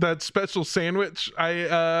that special sandwich I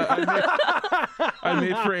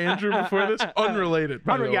made for Andrew before this? Unrelated,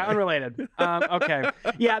 by the way. Yeah, unrelated. Okay.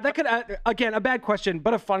 Yeah, that could again a bad question,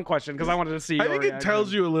 but a fun question because I wanted to see. I think it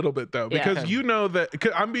tells you a little bit though, Yeah. because you know that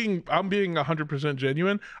 'cause I'm being 100%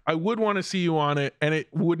 genuine. I would want to see you on it, and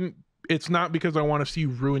it's not because I want to see you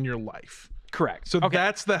ruin your life. Correct. So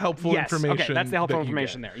that's the helpful Yes, information. okay, that's the helpful that you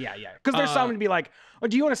information get. there. Yeah. Because there's someone to be like, "Oh,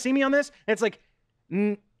 do you want to see me on this?" And it's like,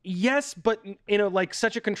 yes, but like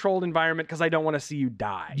such a controlled environment because I don't want to see you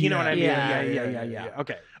die. You know what I mean? Yeah.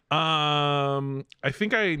 Okay. I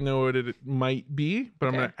think I know what it might be, but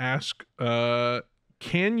I'm Okay. gonna ask.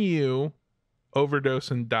 Can you overdose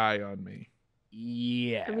and die on me?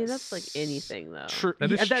 Yes. I mean, that's like anything, though. True. That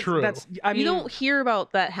is true. I mean, You don't hear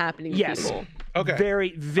about that happening to Yes. people. Okay.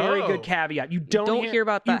 Very, very Oh. good caveat. You don't hear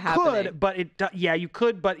about that you happening. could, but you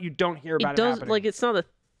could, but you don't hear about It does, happening. like, it's not a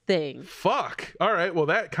thing. Fuck. All right. Well,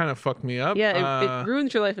 that kind of fucked me up. Yeah, it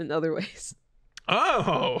ruins your life in other ways.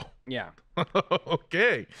 Oh. yeah.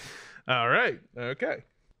 Okay. All right. Okay.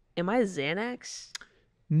 Am I Xanax?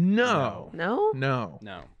 No. No? No.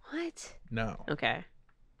 No. What? No. Okay.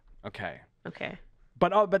 Okay. Okay.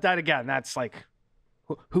 But that again, that's like,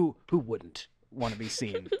 who wouldn't want to be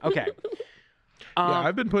seen? Okay. Yeah,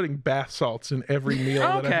 I've been putting bath salts in every meal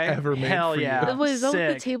that Okay. I've ever made Hell for yeah. you. Wait, is that what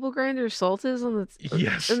the Sick. table grinder salt is on the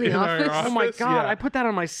Yes, in the in our office? Oh my office, god, yeah. I put that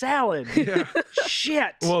on my salad. Yeah.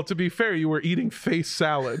 Shit. Well, to be fair, you were eating face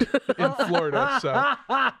salad in Florida, so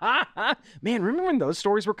Man, remember when those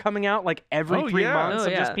stories were coming out like every Oh, 3 yeah. months Oh,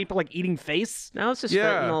 of just yeah. people like eating face? Now it's just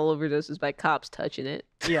Yeah. fentanyl overdoses by cops touching it.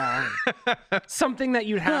 Yeah. something that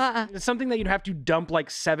you'd have to dump like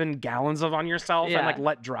 7 gallons of on yourself and Yeah. like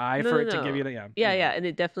let dry No, for no, it to no. give you the Yeah, and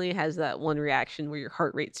it definitely has that one reaction where your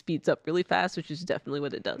heart rate speeds up really fast, which is definitely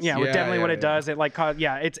what it does. Yeah, Yeah, definitely what yeah, it does. It like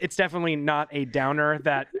it's definitely not a downer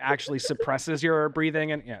that actually suppresses your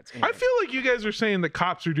breathing and yeah. I feel like you guys are saying that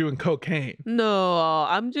cops are doing cocaine. No,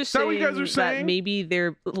 I'm just that saying what you guys are saying? that maybe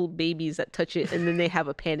they're little babies that touch it and then they have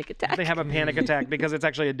a panic attack. they have a panic attack because it's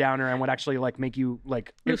actually a downer and would actually like make you like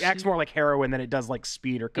it acts more like heroin than it does like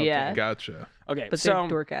speed or cocaine. Yeah. Gotcha. Okay. But so they're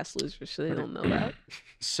dork ass losers, so they don't know that.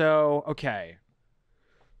 So okay.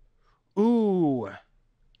 Ooh,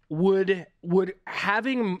 would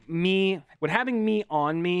having me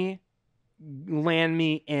on me land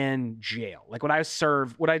me in jail? Like would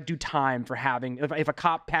I do time for having if a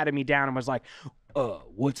cop patted me down and was like,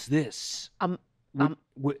 what's this? I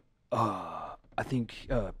think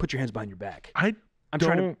put your hands behind your back. I'm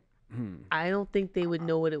trying to. I don't think they would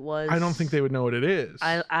know what it was. I don't think they would know what it is.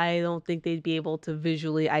 I don't think they'd be able to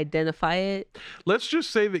visually identify it. Let's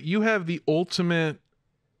just say that you have the ultimate.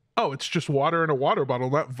 oh, it's just water in a water bottle,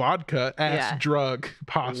 not vodka, Yeah. drug,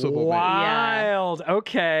 possibly. Wild.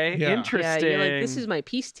 Okay. Yeah. Yeah, Interesting. you're like, this is my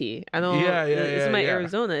peace tea. I don't. Yeah, yeah, This yeah, is my yeah.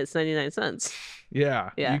 Arizona. It's 99 cents.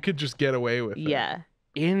 Yeah. Yeah. You could just get away with it. Yeah.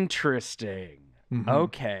 Interesting. Mhm.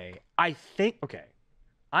 Okay. I think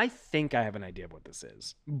I have an idea of what this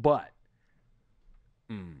is, but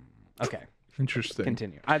okay. Interesting.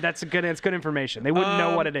 Continue. It's good information. They wouldn't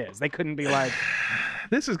know what it is. They couldn't be like,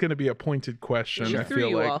 This is going to be a pointed question. She I threw feel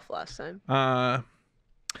you like. off last time. Am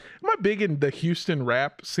I big in the Houston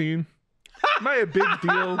rap scene? Am I a big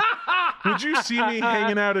deal? Would you see me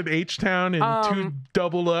hanging out at H-Town in two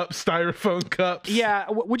double up styrofoam cups? yeah.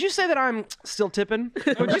 Would you say that I'm still tipping?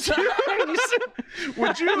 Would you say?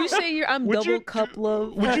 Would you? You say I'm would double you- cup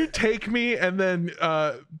love. Would you take me and then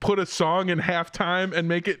put a song in halftime and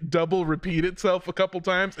make it double repeat itself a couple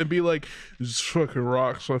times and be like, "This fucking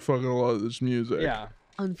rocks. I fucking love this music." Yeah.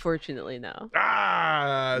 Unfortunately, no.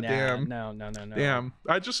 Ah, Nah, damn. No. Damn.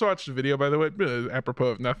 I just watched a video, by the way, apropos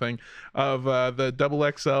of nothing, of the Double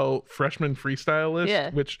XL freshman freestyle list,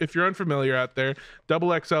 Yeah. which, if you're unfamiliar out there,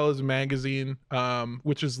 Double XL is a magazine,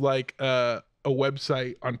 which is like a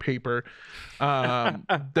website on paper that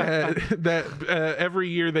every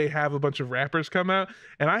year they have a bunch of rappers come out,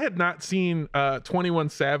 and I had not seen 21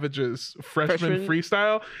 Savage's freshman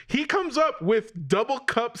freestyle. He comes up with double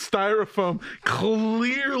cup styrofoam,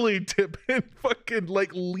 clearly tipping, fucking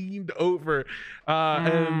like leaned over,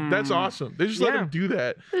 and that's awesome. They just let him do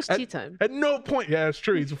that. It's tea time. At no point, yeah, it's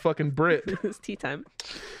true. He's a fucking Brit. It's tea time.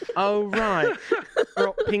 Oh right.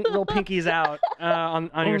 Real pinkies out on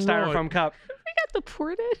your Lord. styrofoam cup. I got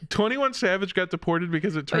deported. 21 Savage got deported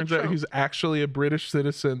because it turns out Trump. he's actually a British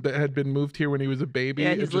citizen that had been moved here when he was a baby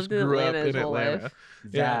Yeah, and he's just lived in grew Atlanta up in his whole Atlanta. life.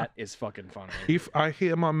 Yeah. That is fucking funny. If I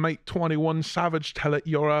hear my mate 21 Savage tell it,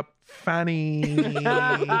 you're a fanny.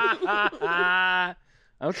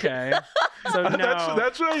 Okay. So no.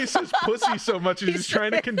 That's why he says pussy so much. He's just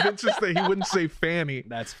trying to convince us that he wouldn't say fanny.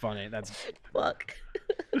 That's funny. That's Fuck.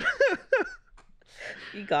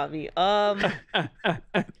 You got me.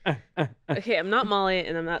 Okay, I'm not Molly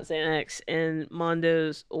and I'm not Xanax, and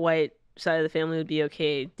Mondo's white side of the family would be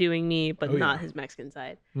okay doing me, but Oh, not yeah. his Mexican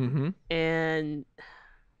side. Mm-hmm. And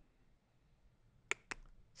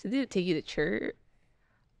so did it take you to church?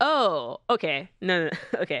 Oh, okay. No.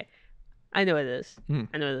 Okay. I know what it is. I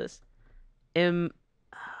know what it is. Am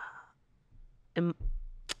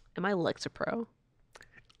I Lexapro?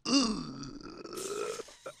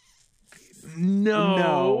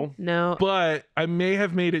 No. No. But I may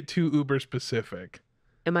have made it too uber specific.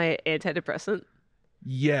 Am I antidepressant?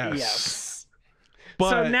 Yes. yes. But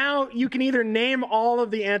So now you can either name all of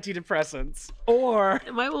the antidepressants or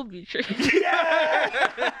Am I Wellbutrin?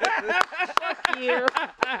 Fuck you.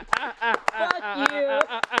 Fuck you.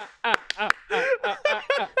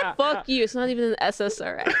 Fuck you. It's not even an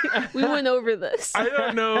SSRI. We went over this. I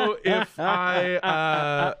don't know if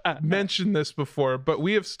I mentioned this before, but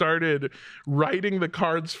we have started writing the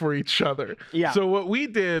cards for each other. Yeah. So what we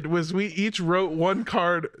did was we each wrote one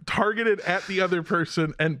card targeted at the other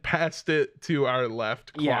person and passed it to our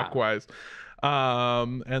left Yeah. clockwise.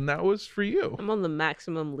 And that was for you. I'm on the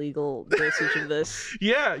maximum legal dosage of this.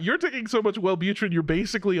 Yeah, you're taking so much Wellbutrin, you're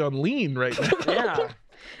basically on lean right now. yeah.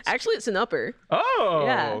 Actually, it's an upper. Oh,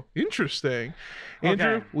 Yeah. Interesting. Andrew,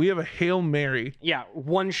 Okay. we have a Hail Mary. Yeah,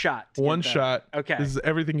 one shot. to One get that. shot. Okay. This is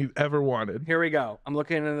everything you've ever wanted. Here we go. I'm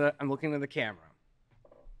looking at the camera.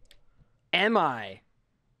 Am I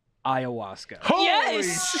ayahuasca? Holy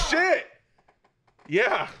Yes! shit!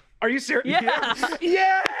 Yeah. Are you serious? Yeah.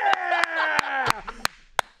 Yeah.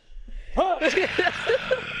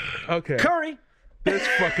 Okay. Curry. This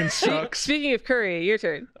fucking sucks. Speaking of curry, your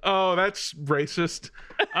turn. Oh, that's racist.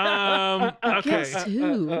 Okay. Guess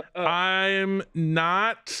who? I'm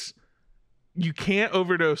not. You can't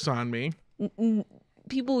overdose on me.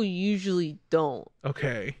 People usually don't.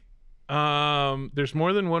 Okay. There's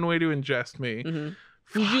more than one way to ingest me.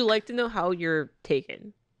 Would you like to know how you're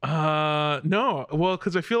taken? No. Well,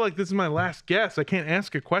 because I feel like this is my last guess. I can't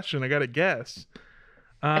ask a question. I got to guess.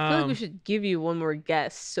 I feel like we should give you one more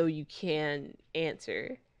guess so you can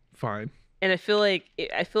answer. Fine. And I feel like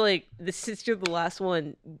this, since you're the last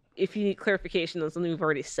one, if you need clarification on something we've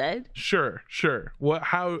already said, Sure. What?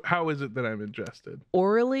 How is it that I'm ingested?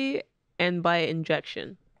 orally and by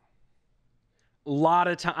injection. Lot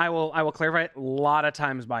of time. I will clarify it. A lot of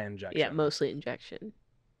times by injection. Yeah, mostly injection.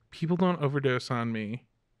 People don't overdose on me.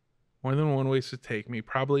 More than one way to take me.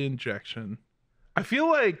 Probably injection. I feel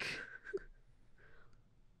like.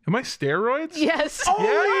 Am I steroids? Yes.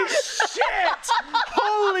 Holy shit!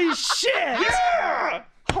 Holy shit! Yeah!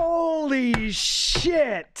 Holy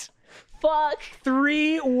shit! fuck?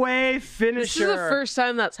 3-way finisher. This is the first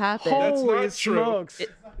time that's happened. That's Holy not true. smokes.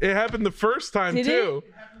 It happened the first time Did too.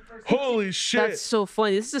 Holy shit. That's so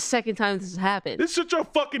funny. This is the second time this has happened. It's such a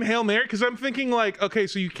fucking Hail Mary because I'm thinking like, okay,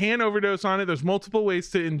 so you can overdose on it. There's multiple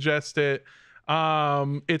ways to ingest it.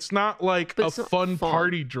 It's not like But a it's not fun fun.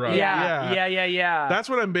 party drug. Yeah. That's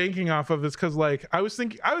what I'm banking off of. Is because like I was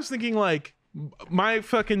thinking like my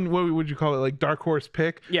fucking what would you call it, like dark horse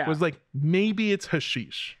pick was like maybe it's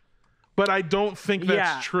hashish. But I don't think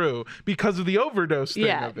that's true because of the overdose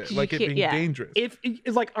thing of it, like it being dangerous. If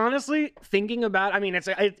it's like honestly thinking about, I mean,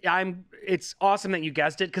 it's awesome that you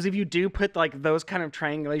guessed it, because if you do put like those kind of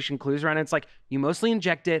triangulation clues around it, it's like you mostly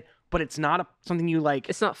inject it, but it's not something you like.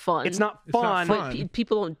 It's not fun. It's not fun. But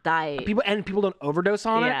people don't die. People don't overdose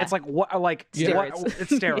on it. It's like what, like Steroids. It's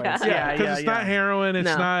steroids. Yeah. Because it's not heroin.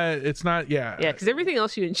 It's not. Yeah. Yeah, because everything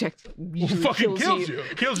else you inject usually fucking kills you.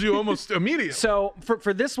 kills you almost immediately. So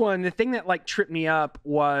for this one, the thing that like tripped me up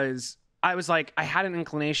was I was like, I had an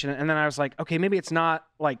inclination, and then I was like, okay, maybe it's not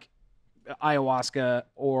like ayahuasca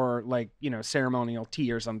or like, you know, ceremonial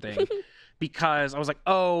tea or something. Because I was like,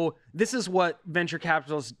 oh, this is what venture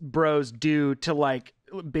capitalist bros do to like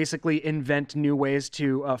basically invent new ways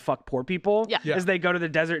to fuck poor people. Yeah. Is they go to the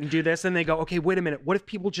desert and do this, and they go, okay, wait a minute, what if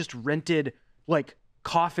people just rented like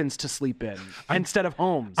coffins to sleep in instead of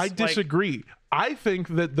homes? I disagree. I think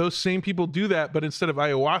that those same people do that, but instead of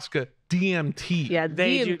ayahuasca, DMT. Yeah,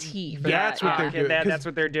 They DMT. That's what they're doing. That's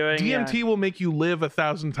what they're doing. DMT will make you live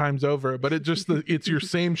 1,000 times over, but it's your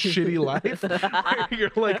same shitty life where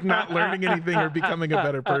you're like not learning anything or becoming a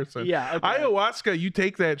better person. Yeah, okay. Ayahuasca, you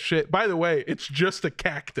take that shit. By the way, it's just a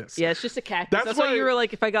cactus. Yeah, it's just a cactus. That's why why you were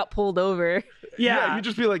like, if I got pulled over. Yeah, you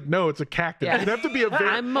just be like, no, it's a cactus. Yeah. It'd have to be a very.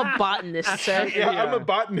 I'm a botanist, sir. I'm a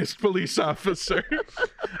botanist police officer.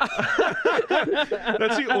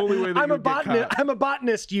 That's the only way that I'm you a get botanist. caught. I'm a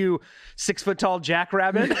botanist. You 6-foot-tall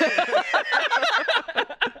jackrabbit.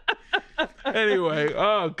 Anyway,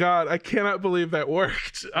 oh god, I cannot believe that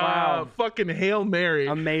worked. Wow. Fucking Hail Mary.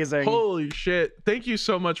 Amazing. Holy shit. Thank you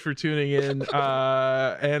so much for tuning in.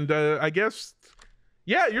 And I guess,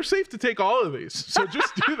 yeah, you're safe to take all of these. So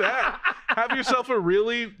just do that. Have yourself a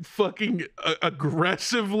really fucking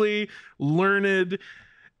aggressively learned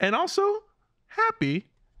and also happy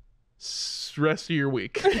rest of your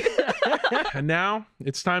week. And now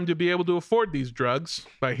it's time to be able to afford these drugs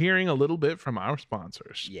by hearing a little bit from our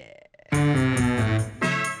sponsors.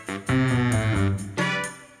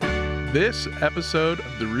 This episode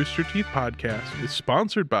of the Rooster Teeth podcast is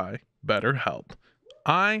sponsored by BetterHelp.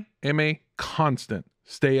 I am a constant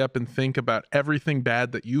stay up and think about everything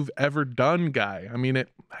bad that you've ever done guy. I mean, it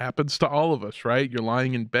happens to all of us, right? You're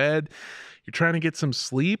lying in bed, you're trying to get some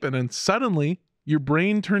sleep, and then suddenly your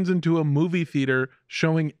brain turns into a movie theater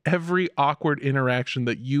showing every awkward interaction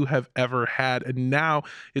that you have ever had. And now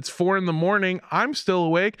it's 4 a.m. I'm still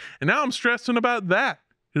awake, and now I'm stressing about that.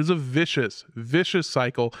 It is a vicious, vicious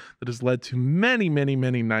cycle that has led to many, many,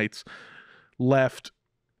 many nights left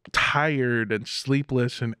tired and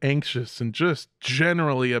sleepless and anxious and just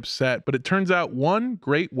generally upset. But it turns out one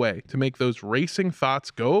great way to make those racing thoughts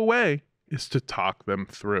go away is to talk them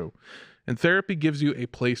through. And therapy gives you a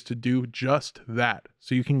place to do just that,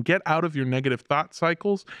 so you can get out of your negative thought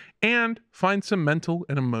cycles and find some mental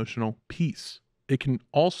and emotional peace. It can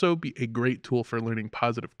also be a great tool for learning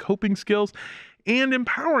positive coping skills and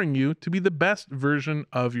empowering you to be the best version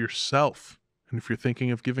of yourself. And if you're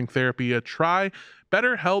thinking of giving therapy a try,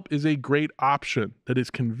 BetterHelp is a great option that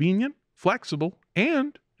is convenient, flexible,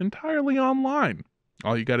 and entirely online.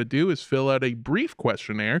 All you got to do is fill out a brief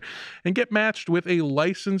questionnaire and get matched with a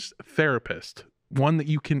licensed therapist, one that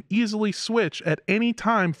you can easily switch at any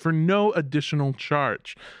time for no additional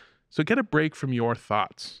charge. So get a break from your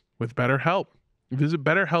thoughts with BetterHelp. Visit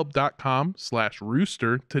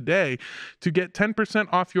betterhelp.com/rooster today to get 10%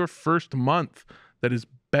 off your first month. That is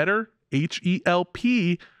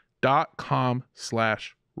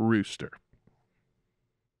betterhelp.com/rooster.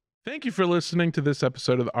 Thank you for listening to this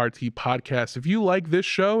episode of the RT Podcast. If you like this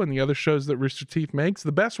show and the other shows that Rooster Teeth makes,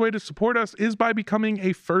 the best way to support us is by becoming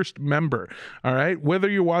a first member. All right? Whether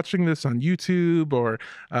you're watching this on YouTube or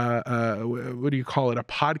what do you call it? A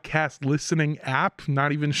podcast listening app.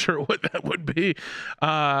 Not even sure what that would be.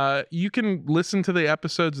 You can listen to the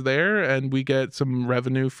episodes there and we get some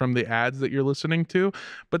revenue from the ads that you're listening to.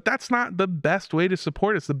 But that's not the best way to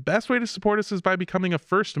support us. The best way to support us is by becoming a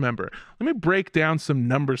first member. Let me break down some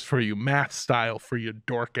numbers for you, math style for you,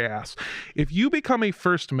 dork ass. If you become a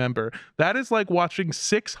first member, that is like watching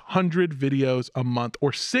 600 videos a month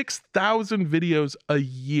or 6,000 videos a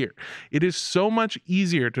year. It is so much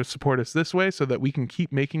easier to support us this way so that we can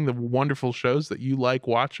keep making the wonderful shows that you like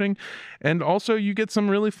watching. And also you get some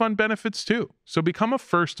really fun benefits too. So become a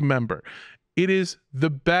first member. It is the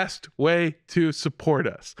best way to support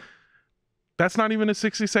us. That's not even a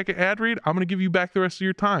 60-second ad read. I'm going to give you back the rest of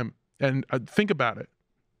your time. And think about it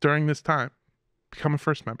during this time. Become a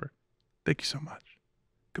first member. Thank you so much.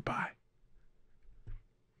 Goodbye.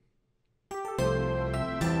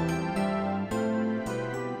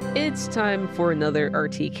 It's time for another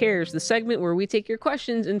RT Cares, the segment where we take your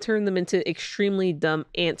questions and turn them into extremely dumb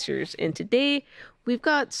answers. And today, we've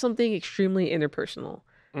got something extremely interpersonal.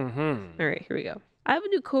 Mm-hmm. All right, here we go. I have a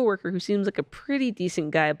new coworker who seems like a pretty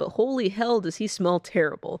decent guy, but holy hell does he smell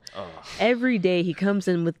terrible. Every day he comes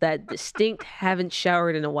in with that distinct haven't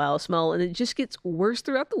showered in a while smell, and it just gets worse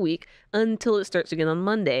throughout the week until it starts again on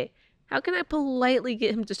Monday. How can I politely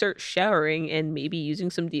get him to start showering and maybe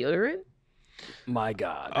using some deodorant? My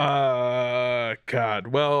God. God.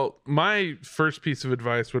 Well, my first piece of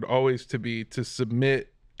advice would always be to submit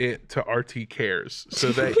it to RT Cares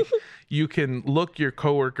so that you can look your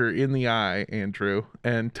coworker in the eye, Andrew,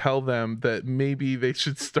 and tell them that maybe they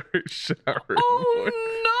should start showering more.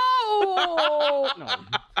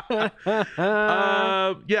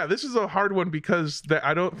 Yeah, this is a hard one because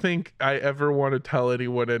I don't think I ever want to tell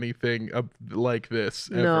anyone anything like this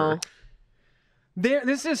ever. No.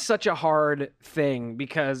 This is such a hard thing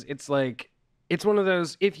because it's like, it's one of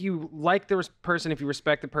those, if you like this person, if you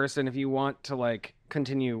respect the person, if you want to like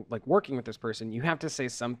continue like working with this person, you have to say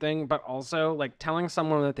something. But also like telling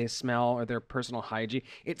someone that they smell or their personal hygiene,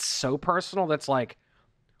 it's so personal that's like,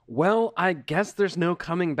 well, I guess there's no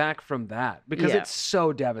coming back from that because it's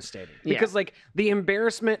so devastating. Because like the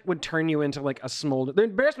embarrassment would turn you into like a smolder. The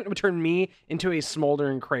embarrassment would turn me into a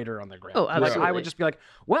smoldering crater on the ground. Oh, absolutely. Like I would just be like,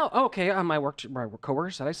 well, okay, my coworker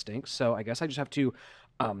said I stink, so I guess I just have to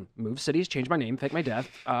move cities, change my name, fake my death,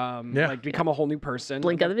 like become a whole new person.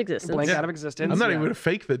 Blink out of existence. Out of existence. I'm not even going to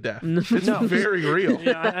fake the death. It's very real.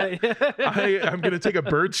 I'm going to take a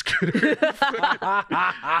bird scooter,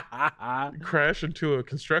 crash into a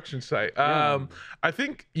construction site. I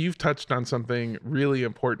think you've touched on something really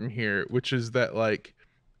important here, which is that like,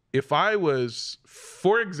 if I was,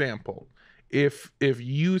 for example, if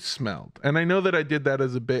you smelled, and I know that I did that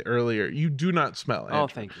as a bit earlier, you do not smell. Andrew. Oh,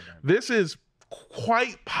 thank you. This is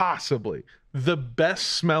quite possibly the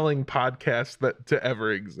best smelling podcast to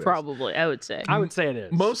ever exist. Probably, I would say. I would say it is.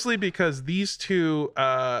 Mostly because these two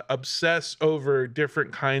obsess over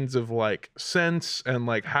different kinds of like scents and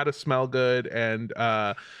like how to smell good, and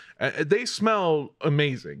they smell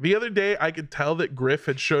amazing. The other day I could tell that Griff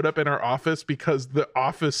had showed up in our office because the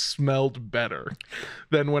office smelled better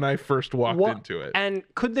than when I first walked into it. And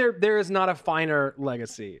there is not a finer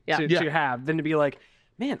legacy to have than to be like,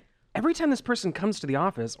 man, every time this person comes to the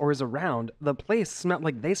office or is around, the place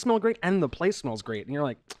they smell great and the place smells great. And you're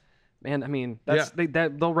like, man, I mean,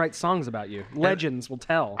 they'll write songs about you. Legends will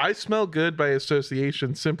tell. I smell good by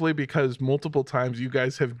association simply because multiple times you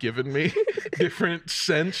guys have given me different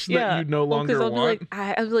scents that you no longer want.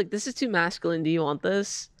 I'll be like, this is too masculine. Do you want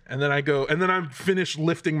this? And then I'm finished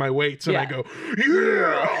lifting my weights and I go,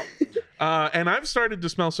 yeah. And I've started to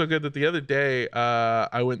smell so good that the other day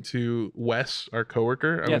I went to Wes, our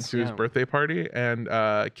coworker. I went to his birthday party, and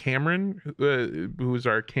Cameron, who's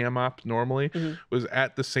our cam op normally, was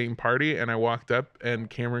at the same party. And I walked up, and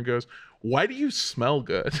Cameron goes, "Why do you smell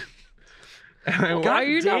good?" And I Why are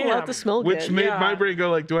you not allowed to smell good? Which made my brain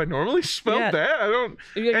go like, do I normally smell bad? I don't.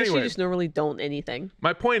 I guess you just normally don't anything.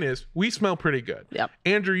 My point is, we smell pretty good. Yep.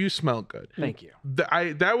 Andrew, you smell good. Thank you.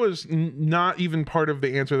 That was not even part of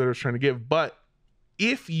the answer that I was trying to give. But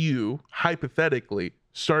if you, hypothetically,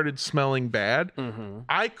 started smelling bad,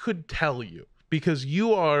 I could tell you. Because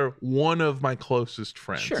you are one of my closest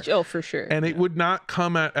friends. Sure. Oh, for sure. And it would not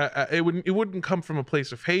come it wouldn't come from a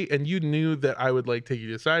place of hate. And you knew that I would like take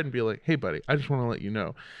you aside and be like, hey buddy, I just want to let you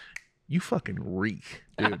know, you fucking reek,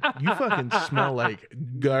 dude. You fucking smell like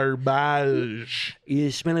garbage.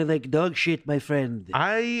 You're smelling like dog shit, my friend.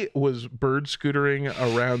 I was bird scootering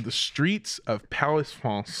around the streets of Paris,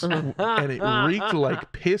 France, and it reeked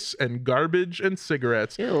like piss and garbage and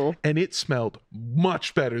cigarettes. Ew. And it smelled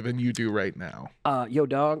much better than you do right now. Yo,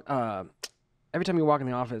 dog, every time you walk in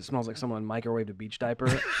the office, it smells like someone microwaved a beach diaper.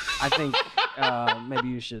 I think maybe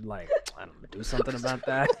you should like I don't know, do something about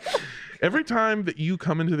that. Every time that you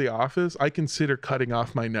come into the office, I consider cutting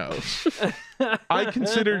off my nose. I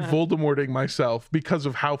considered Voldemorting myself because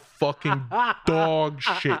of how fucking dog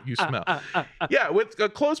shit you smell. Yeah, with a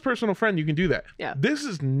close personal friend, you can do that. Yeah. This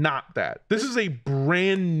is not that. This is a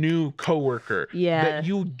brand new coworker that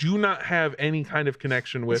you do not have any kind of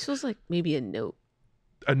connection with. This feels like maybe a note.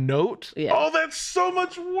 A note? Yeah. Oh, that's so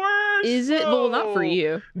much worse. Is it? Well, not for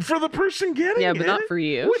you. For the person getting Yeah, it. but not for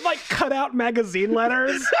you. With like cut out magazine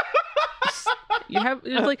letters. You have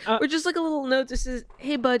it's like, or just like a little note that says,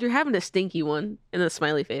 "Hey, bud, you're having a stinky one," and a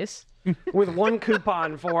smiley face. With one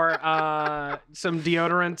coupon for some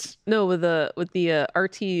deodorant. No, with the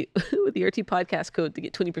RT with the RT podcast code to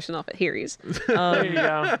get 20% off at Harry's. There you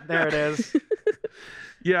go. There it is.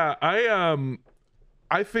 Yeah,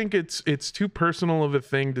 I think it's too personal of a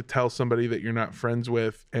thing to tell somebody that you're not friends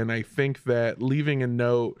with, and I think that leaving a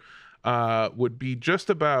note would be just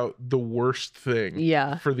about the worst thing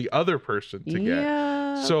for the other person to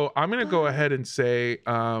get. So I'm gonna go ahead and say,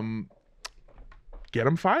 get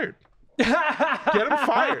them fired. Get them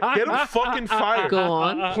fired. Get them fucking fired. Go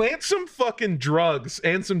on. Plant some fucking drugs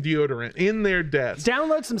and some deodorant in their desk.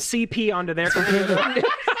 Download some CP onto their computer.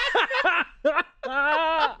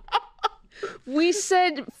 We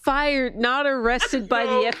said fired, not arrested by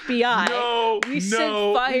the FBI. No, we said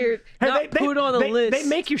fired, not put on a list. They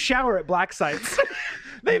make you shower at black sites.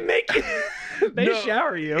 They make you. They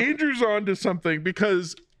shower you. Andrew's onto something,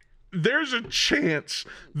 because there's a chance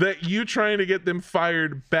that you trying to get them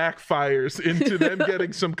fired backfires into them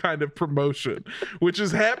getting some kind of promotion, which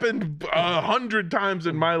has happened 100 times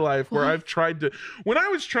in my life, where I've tried to, when I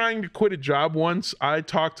was trying to quit a job once, I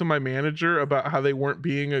talked to my manager about how they weren't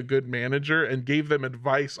being a good manager and gave them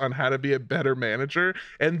advice on how to be a better manager.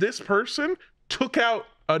 And this person took out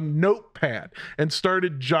a notepad and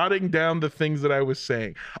started jotting down the things that I was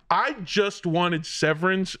saying. I just wanted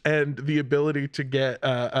severance and the ability to get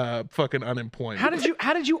fucking unemployment.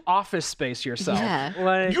 How did you office space yourself? Yeah.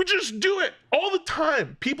 Like, You just do it all the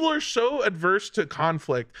time. People are so adverse to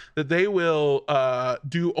conflict that they will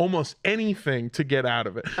do almost anything to get out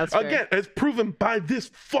of it. That's fair. Again, as proven by this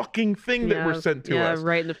fucking thing that were sent to us.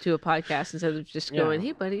 writing up to a podcast instead of just going,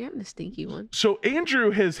 "Hey, buddy, you're having a stinky one." So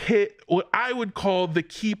Andrew has hit what I would call the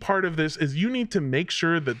key part of this is you need to make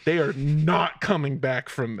sure that they are not coming back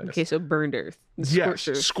from this. Okay, so burned earth. Yes,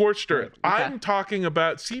 scorched earth. Okay. I'm talking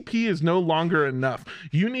about CP is no longer enough.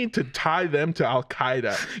 You need to tie them to Al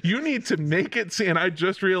Qaeda. You need to make it see, and I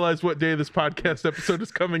just realized what day this podcast episode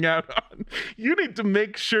is coming out on. You need to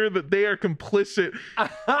make sure that they are complicit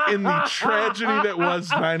in the tragedy that was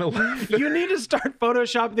 9/11. you need to start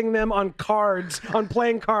photoshopping them on cards, on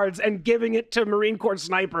playing cards, and giving it to Marine Corps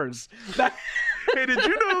snipers. Hey, did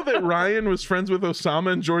you know that Ryan was friends with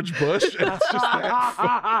Osama and George Bush? And it's just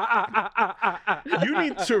that.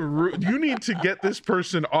 You need to get this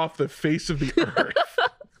person off the face of the earth,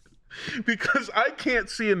 because I can't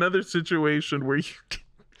see another situation where you.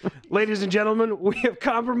 Ladies and gentlemen, we have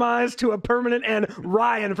compromised to a permanent end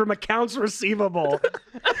Ryan from accounts receivable.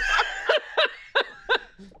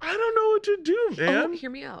 I don't know what to do, man. Oh, hear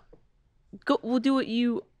me out. We'll do what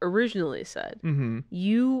you originally said. Mm-hmm.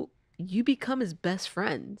 You become his best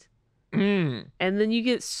friend. And then you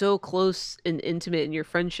get so close and intimate in your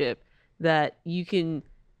friendship that you can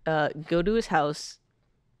go to his house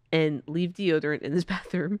and leave deodorant in his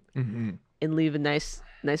bathroom and leave a nice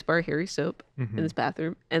bar Harry soap in his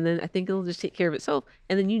bathroom. And then I think it'll just take care of itself.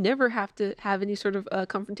 And then you never have to have any sort of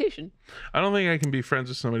confrontation. I don't think I can be friends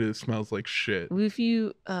with somebody that smells like shit. If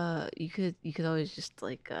you could always just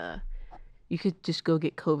like you could just go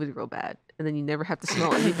get COVID real bad, and then you never have to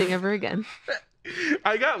smell anything ever again.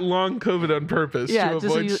 I got long COVID on purpose to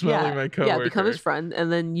avoid smelling my coworker. Yeah, become his friend,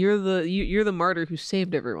 and then you're the martyr who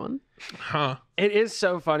saved everyone. Huh. It is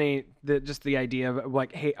so funny that just the idea of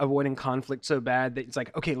like, hey, avoiding conflict so bad that it's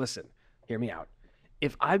like, okay, listen, hear me out.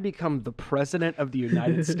 If I become the president of the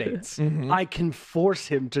United States, I can force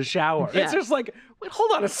him to shower. Yeah. It's just like, wait,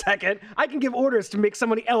 hold on a second. I can give orders to make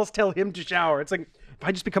somebody else tell him to shower. It's like, if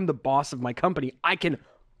I just become the boss of my company, I can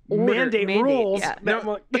mandate rules. Yeah.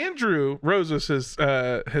 Now, Andrew Rosas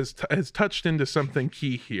has touched into something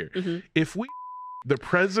key here. If we the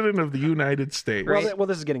president of the United States, well,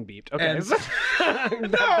 this is getting beeped. Okay.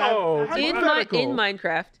 No, in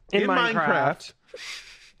Minecraft. In Minecraft.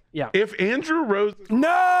 Yeah. If Andrew Rose,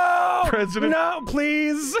 No, President, no,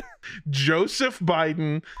 please. Joseph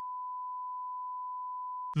Biden,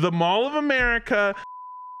 the Mall of America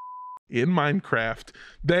in Minecraft,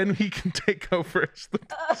 then he can take over as the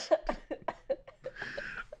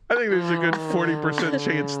I think there's a good 40%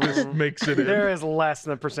 chance this makes it in. There is less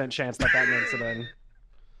than a % chance that makes it in.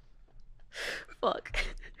 Fuck.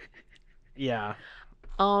 Yeah.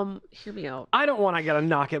 Hear me out. I don't want to get a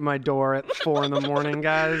knock at my door at 4 a.m,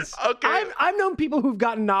 guys. Okay. I've known people who've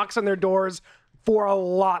gotten knocks on their doors for a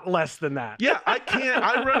lot less than that. Yeah, I can't.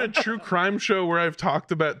 I run a true crime show where I've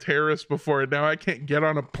talked about terrorists before, and now I can't get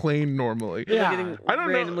on a plane normally. Yeah. I don't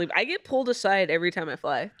know. Randomly, I get pulled aside every time I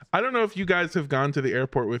fly. I don't know if you guys have gone to the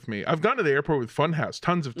airport with me. I've gone to the airport with Funhouse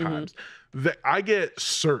tons of times. I get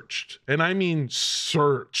searched, and I mean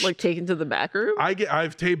searched. Like taken to the back room.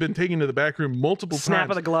 I've been taken to the back room multiple Snap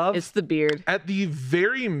times. of the glove. It's the beard. At the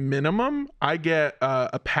very minimum, I get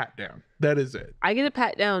a pat down. That is it. I get a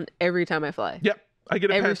pat down every time I fly. Yep. I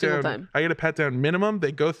get a Every pat single down. time. I get a pat down minimum.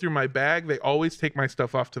 They go through my bag. They always take my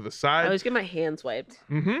stuff off to the I side. always get my hands wiped.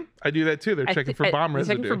 I do that too. They're checking for bomb they're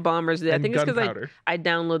residue. Checking for bomb residue. I and think it's because gunpowder. I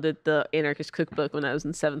downloaded the anarchist cookbook when I was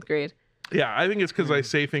in 7th grade. Yeah, I think it's because I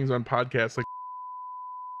say things on podcasts like.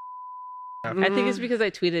 I think it's because I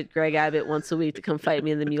tweeted Greg Abbott once a week to come fight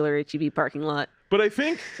me in the Mueller HEB parking lot. But I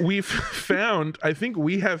think we've found. I think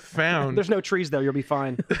we have found. There's no trees though. You'll be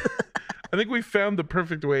fine. I think we found the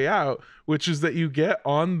perfect way out, which is that you get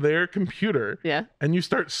on their computer. Yeah. And you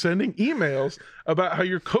start sending emails about how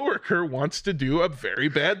your coworker wants to do a very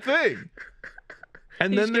bad thing.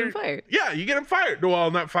 And You then just get they're them fired. Yeah, you get them fired. Well,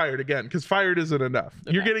 not fired again, because fired isn't enough.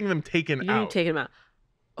 You're Okay. getting them taken You out. take him out.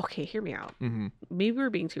 Okay, hear me out. Mhm. Maybe we're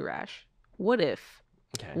being too rash. What if?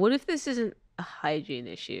 Okay. What if this isn't a hygiene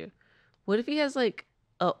issue? What if he has like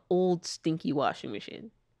a old stinky washing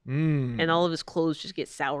machine and all of his clothes just get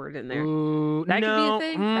soured in there? Ooh, That no, could be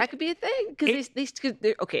a thing. That could be a thing because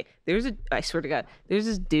okay. I swear to God, there's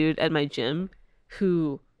this dude at my gym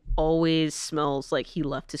who always smells like he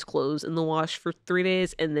left his clothes in the wash for 3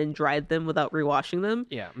 days and then dried them without rewashing them.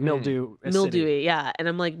 Yeah, mildew. acidity. Mildewy, yeah. And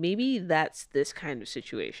I'm like, maybe that's this kind of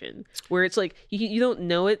situation where it's like you don't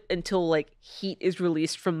know it until like heat is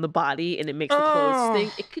released from the body and it makes the clothes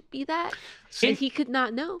stink. It could be that. And he could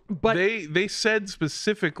not know. But they said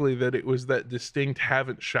specifically that it was that distinct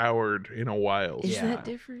haven't showered in a while. Is Yeah. that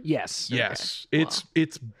different? yes, Yes, Okay.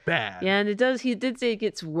 it's bad. Yeah, and he did say it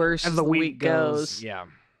gets worse as the week goes. Yeah.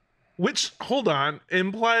 Which, hold on,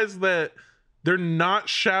 implies that they're not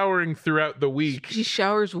showering throughout the week. He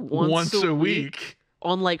showers once a week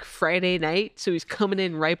on like Friday night, so he's coming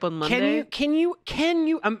in ripe on Monday. Can you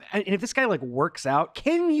and if this guy like works out,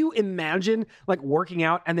 can you imagine like working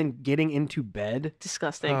out and then getting into bed?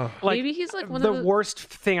 Disgusting. Like, Maybe he's like one the of the worst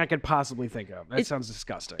thing I could possibly think of. That sounds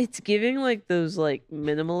disgusting. It's giving like those like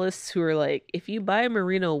minimalists who are like, if you buy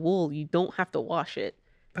merino wool, you don't have to wash it.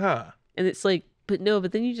 Ah. And it's like, but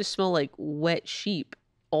then you just smell like wet sheep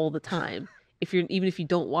all the time. Even if you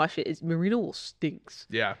don't wash it, merino wool stinks.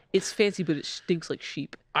 Yeah. It's fancy, but it stinks like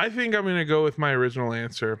sheep. I think I'm going to go with my original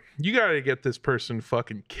answer. You got to get this person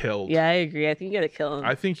fucking killed. Yeah, I agree. I think you gotta kill him.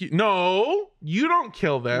 I think you don't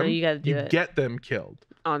kill them. No, you gotta do it. Get them killed.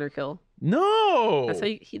 Honor kill. No. That's how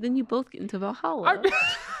then you both get into Valhalla.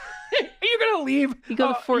 You're gonna leave. You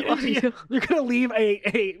go to Fort Lauderdale. You're gonna leave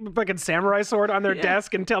a fucking samurai sword on their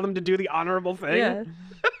desk and tell them to do the honorable thing. Yeah.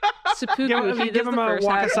 Seppuku. He give does him the a first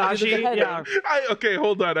half, he does the wakizashi. beheading. Yeah. Okay,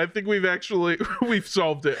 hold on. I think we've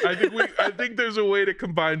solved it. I think there's a way to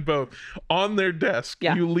combine both. On their desk,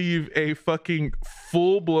 Yeah. you leave a fucking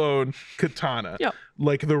full-blown katana. Yep.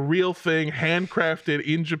 Like the real thing, handcrafted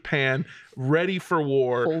in Japan, ready for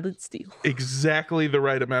war. Folded steel. Exactly the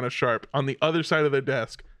right amount of sharp. On the other side of their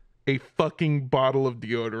desk, a fucking bottle of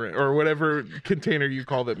deodorant or whatever container you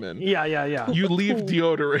call them in. Yeah. You leave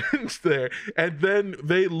deodorants there, and then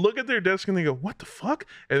they look at their desk and they go, "What the fuck?"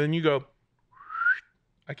 And then you go,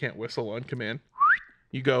 "I can't whistle on command."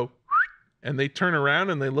 You go, and they turn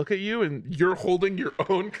around and they look at you, and you're holding your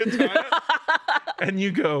own katana, and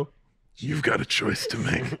you go, "You've got a choice to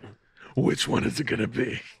make. Which one is it gonna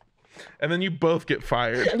be?" And then you both get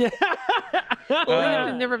fired. Well,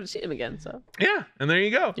 you never have to see him again, so Yeah, and there you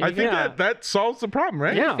go. I think go. that solves the problem,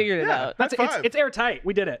 right? Yeah. figured it out. That's High five. it's airtight.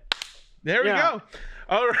 We did it. There we Yeah. go.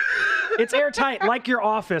 All right. It's airtight, like your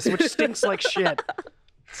office, which stinks like shit.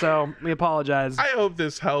 So we apologize. I hope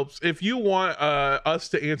this helps. If you want us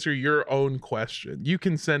to answer your own question, you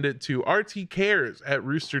can send it to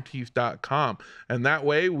rtcares@roosterteeth.com. And that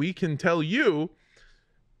way we can tell you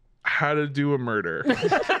how to do a murder.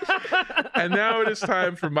 And now it is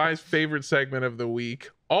time for my favorite segment of the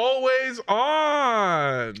week. Always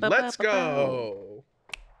on. Let's go.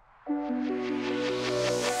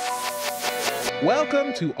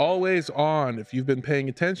 Welcome to Always On. If you've been paying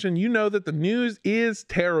attention, you know that the news is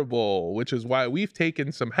terrible, which is why we've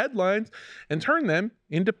taken some headlines and turned them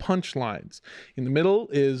into punchlines. In the middle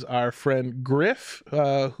is our friend Griff,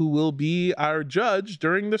 who will be our judge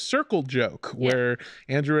during the circle joke, where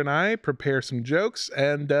Andrew and I prepare some jokes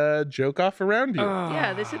and joke off around you.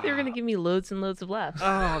 Yeah, they said they were going to give me loads and loads of laughs.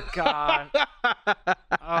 Oh God.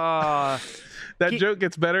 That joke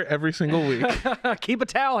gets better every single week. Keep a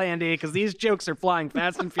towel handy because these jokes are flying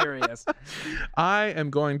fast and furious. I am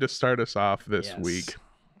going to start us off this week.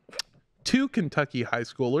 2 Kentucky high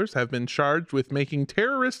schoolers have been charged with making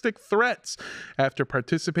terroristic threats after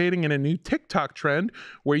participating in a new TikTok trend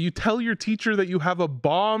where you tell your teacher that you have a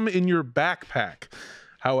bomb in your backpack.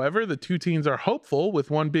 However, the 2 teens are hopeful, with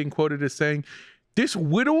one being quoted as saying, "This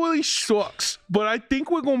literally sucks, but I think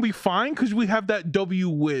we're going to be fine because we have that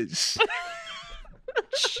W-Wiz."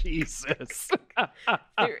 Jesus.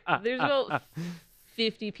 There's about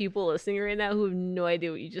 50 people listening right now who have no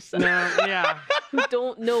idea what you just said. Yeah. Who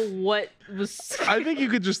don't know what was. I think you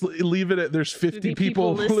could just leave it at there's 50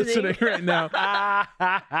 people listening right now.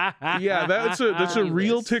 Yeah, that's a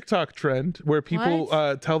real TikTok trend where people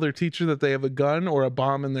tell their teacher that they have a gun or a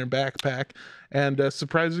bomb in their backpack. And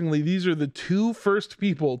surprisingly, these are the 2 first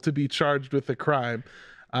people to be charged with a crime.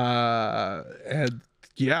 And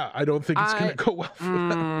yeah, I don't think it's going to go well for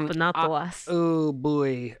them. But not the last. Oh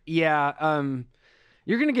boy. Yeah.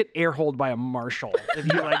 You're going to get air-holed by a marshal if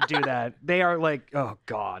you do that. They are like, oh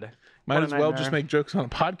God. Might as well just make jokes on a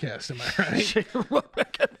podcast, am I right?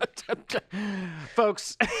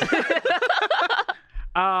 Folks,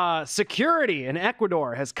 security in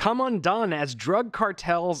Ecuador has come undone as drug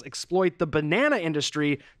cartels exploit the banana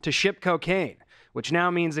industry to ship cocaine, which now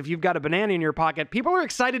means if you've got a banana in your pocket, people are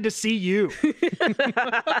excited to see you.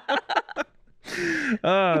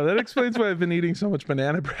 That explains why I've been eating so much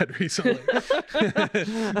banana bread recently.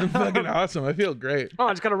 I'm fucking awesome. I feel great. Oh,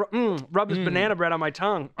 I just gotta rub this banana bread on my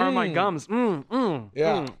tongue or my gums.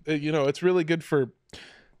 Yeah, you know, it's really good for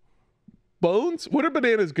bones. What are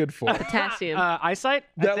bananas good for? Potassium. Eyesight.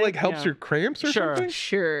 That helps your cramps or something?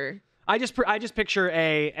 Sure. I just picture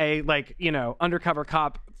a undercover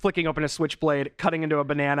cop flicking open a switchblade, cutting into a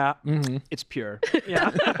banana. It's pure.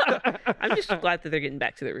 Yeah. I'm just glad that they're getting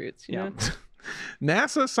back to their roots, you know?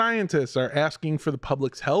 NASA scientists are asking for the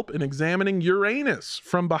public's help in examining Uranus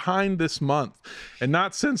from behind this month. And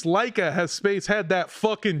not since Laika has space had that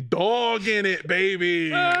fucking dog in it,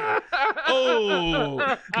 baby. Oh.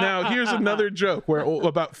 Now, here's another joke where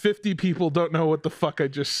about 50 people don't know what the fuck I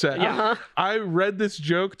just said. I read this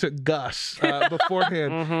joke to Gus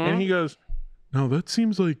beforehand, and he goes, "No, that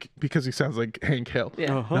seems like," because he sounds like Hank Hill.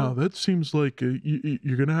 Yeah. "No, that seems like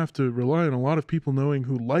you're going to have to rely on a lot of people knowing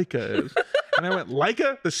who Laika is." And I went,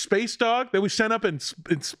 "Laika, the space dog that we sent up in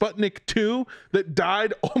Sputnik 2 that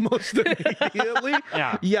died almost immediately?"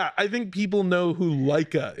 Yeah, I think people know who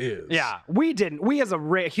Laika is. Yeah, we didn't. We as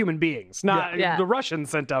human beings, not the Russians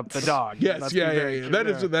sent up the dog. Yes, yeah.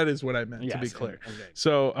 That is what I meant, to be clear. Okay.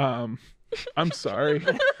 So, I'm sorry.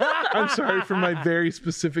 I'm sorry for my very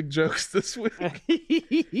specific jokes this week.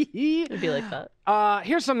 It'd be like that.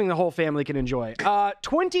 Here's something the whole family can enjoy.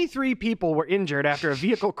 23 people were injured after a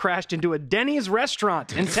vehicle crashed into a Denny's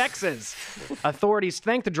restaurant in Texas. Authorities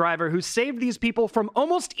thank the driver who saved these people from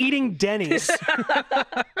almost eating Denny's.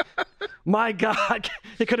 My God,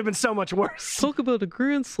 it could have been so much worse. Talk about a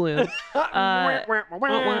grand slam. Is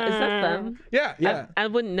that them? Yeah. I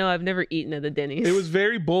wouldn't know. I've never eaten at the Denny's. It was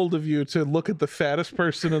very bold of you to look at the fattest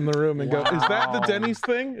person in the room and go, "Is that the Denny's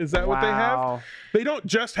thing? Is that what they have?" They don't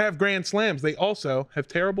just have grand slams. They also have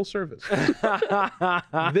terrible service.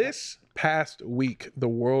 This past week, the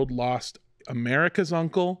world lost America's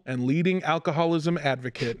uncle and leading alcoholism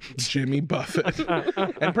advocate, Jimmy Buffett.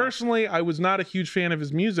 And personally, I was not a huge fan of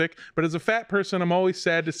his music, but as a fat person, I'm always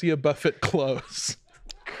sad to see a Buffett close.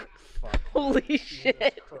 Holy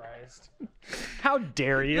shit. Christ. How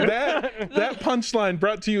dare you? That punchline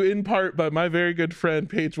brought to you in part by my very good friend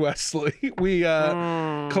Paige Wesley. We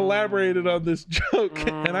collaborated on this joke,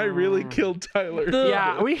 and I really killed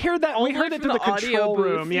Tyler. We heard that. We heard it through the control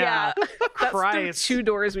room. Yeah. That's through 2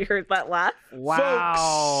 doors we heard that laugh.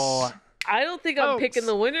 Wow. Folks. I don't think I'm picking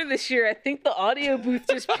the winner this year. I think the audio booth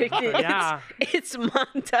just picked it. It's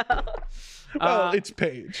Monto. Well, it's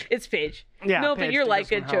Paige. It's Paige. Yeah, no, Paige but your took like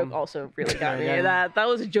this a one joke home. also really got me. That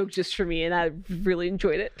was a joke just for me, and I really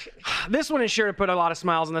enjoyed it. This one is sure to put a lot of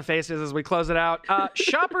smiles on the faces as we close it out.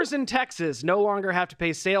 Shoppers in Texas no longer have to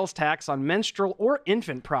pay sales tax on menstrual or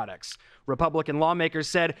infant products. Republican lawmakers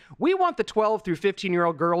said, "We want the 12 through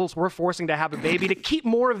 15-year-old girls we're forcing to have a baby to keep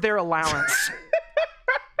more of their allowance."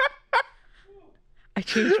 I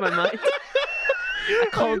changed my mind. I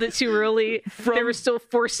called it too early. There were still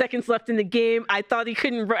 4 seconds left in the game. I thought he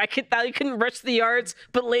couldn't. Thought he couldn't rush the yards.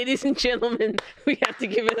 But ladies and gentlemen, we have to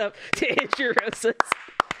give it up to Andrew Rosas.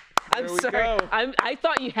 I'm sorry. I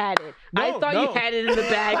thought you had it. I thought you had it in the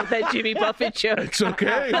bag with that Jimmy Buffett joke. It's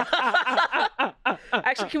okay.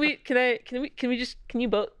 Actually, can you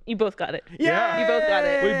both got it? Yeah. You both got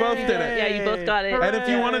it. We both did it. Yeah, you both got it. And if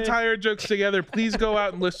you want to tie our jokes together, please go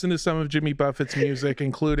out and listen to some of Jimmy Buffett's music,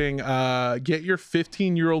 including Get Your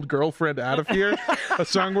 15-Year-Old Girlfriend Out of Here, a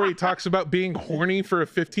song where he talks about being horny for a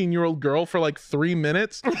 15-year-old girl for like 3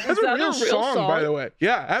 minutes. That's a real song, by the way.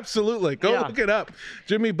 Yeah, absolutely. Go look it up.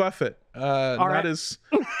 Jimmy Buffett. Not as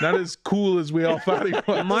cool as we all thought he was.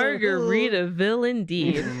 Margaritaville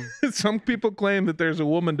indeed. Some people claim that there's a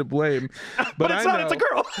woman to blame, but I know it's a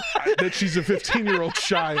girl. that she's a 15-year-old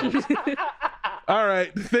child. All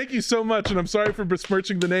right, thank you so much, and I'm sorry for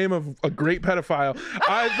besmirching the name of a great pedophile.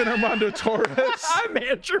 I've been Armando Torres. I'm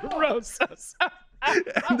Andrew Rosas.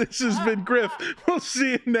 And this has been Griff. We'll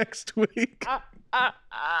see you next week.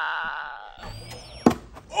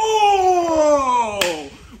 Oh!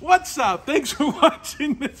 What's up? Thanks for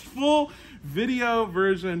watching this full video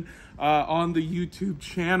version on the YouTube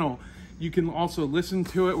channel. You can also listen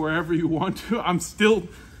to it wherever you want to.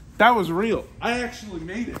 That was real. I actually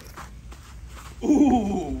made it.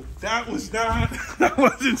 Ooh, that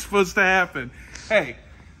wasn't supposed to happen. Hey,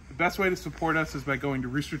 the best way to support us is by going to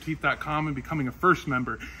roosterteeth.com and becoming a first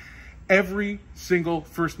member. Every single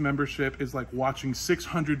first membership is like watching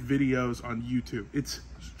 600 videos on YouTube.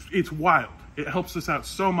 It's wild. It helps us out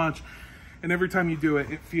so much. And every time you do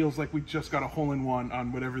it, it feels like we just got a hole-in-one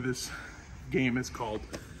on whatever this game is called.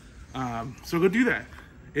 So go do that.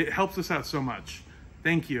 It helps us out so much.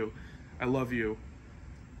 Thank you. I love you.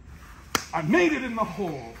 I made it in the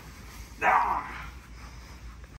hole. Ah.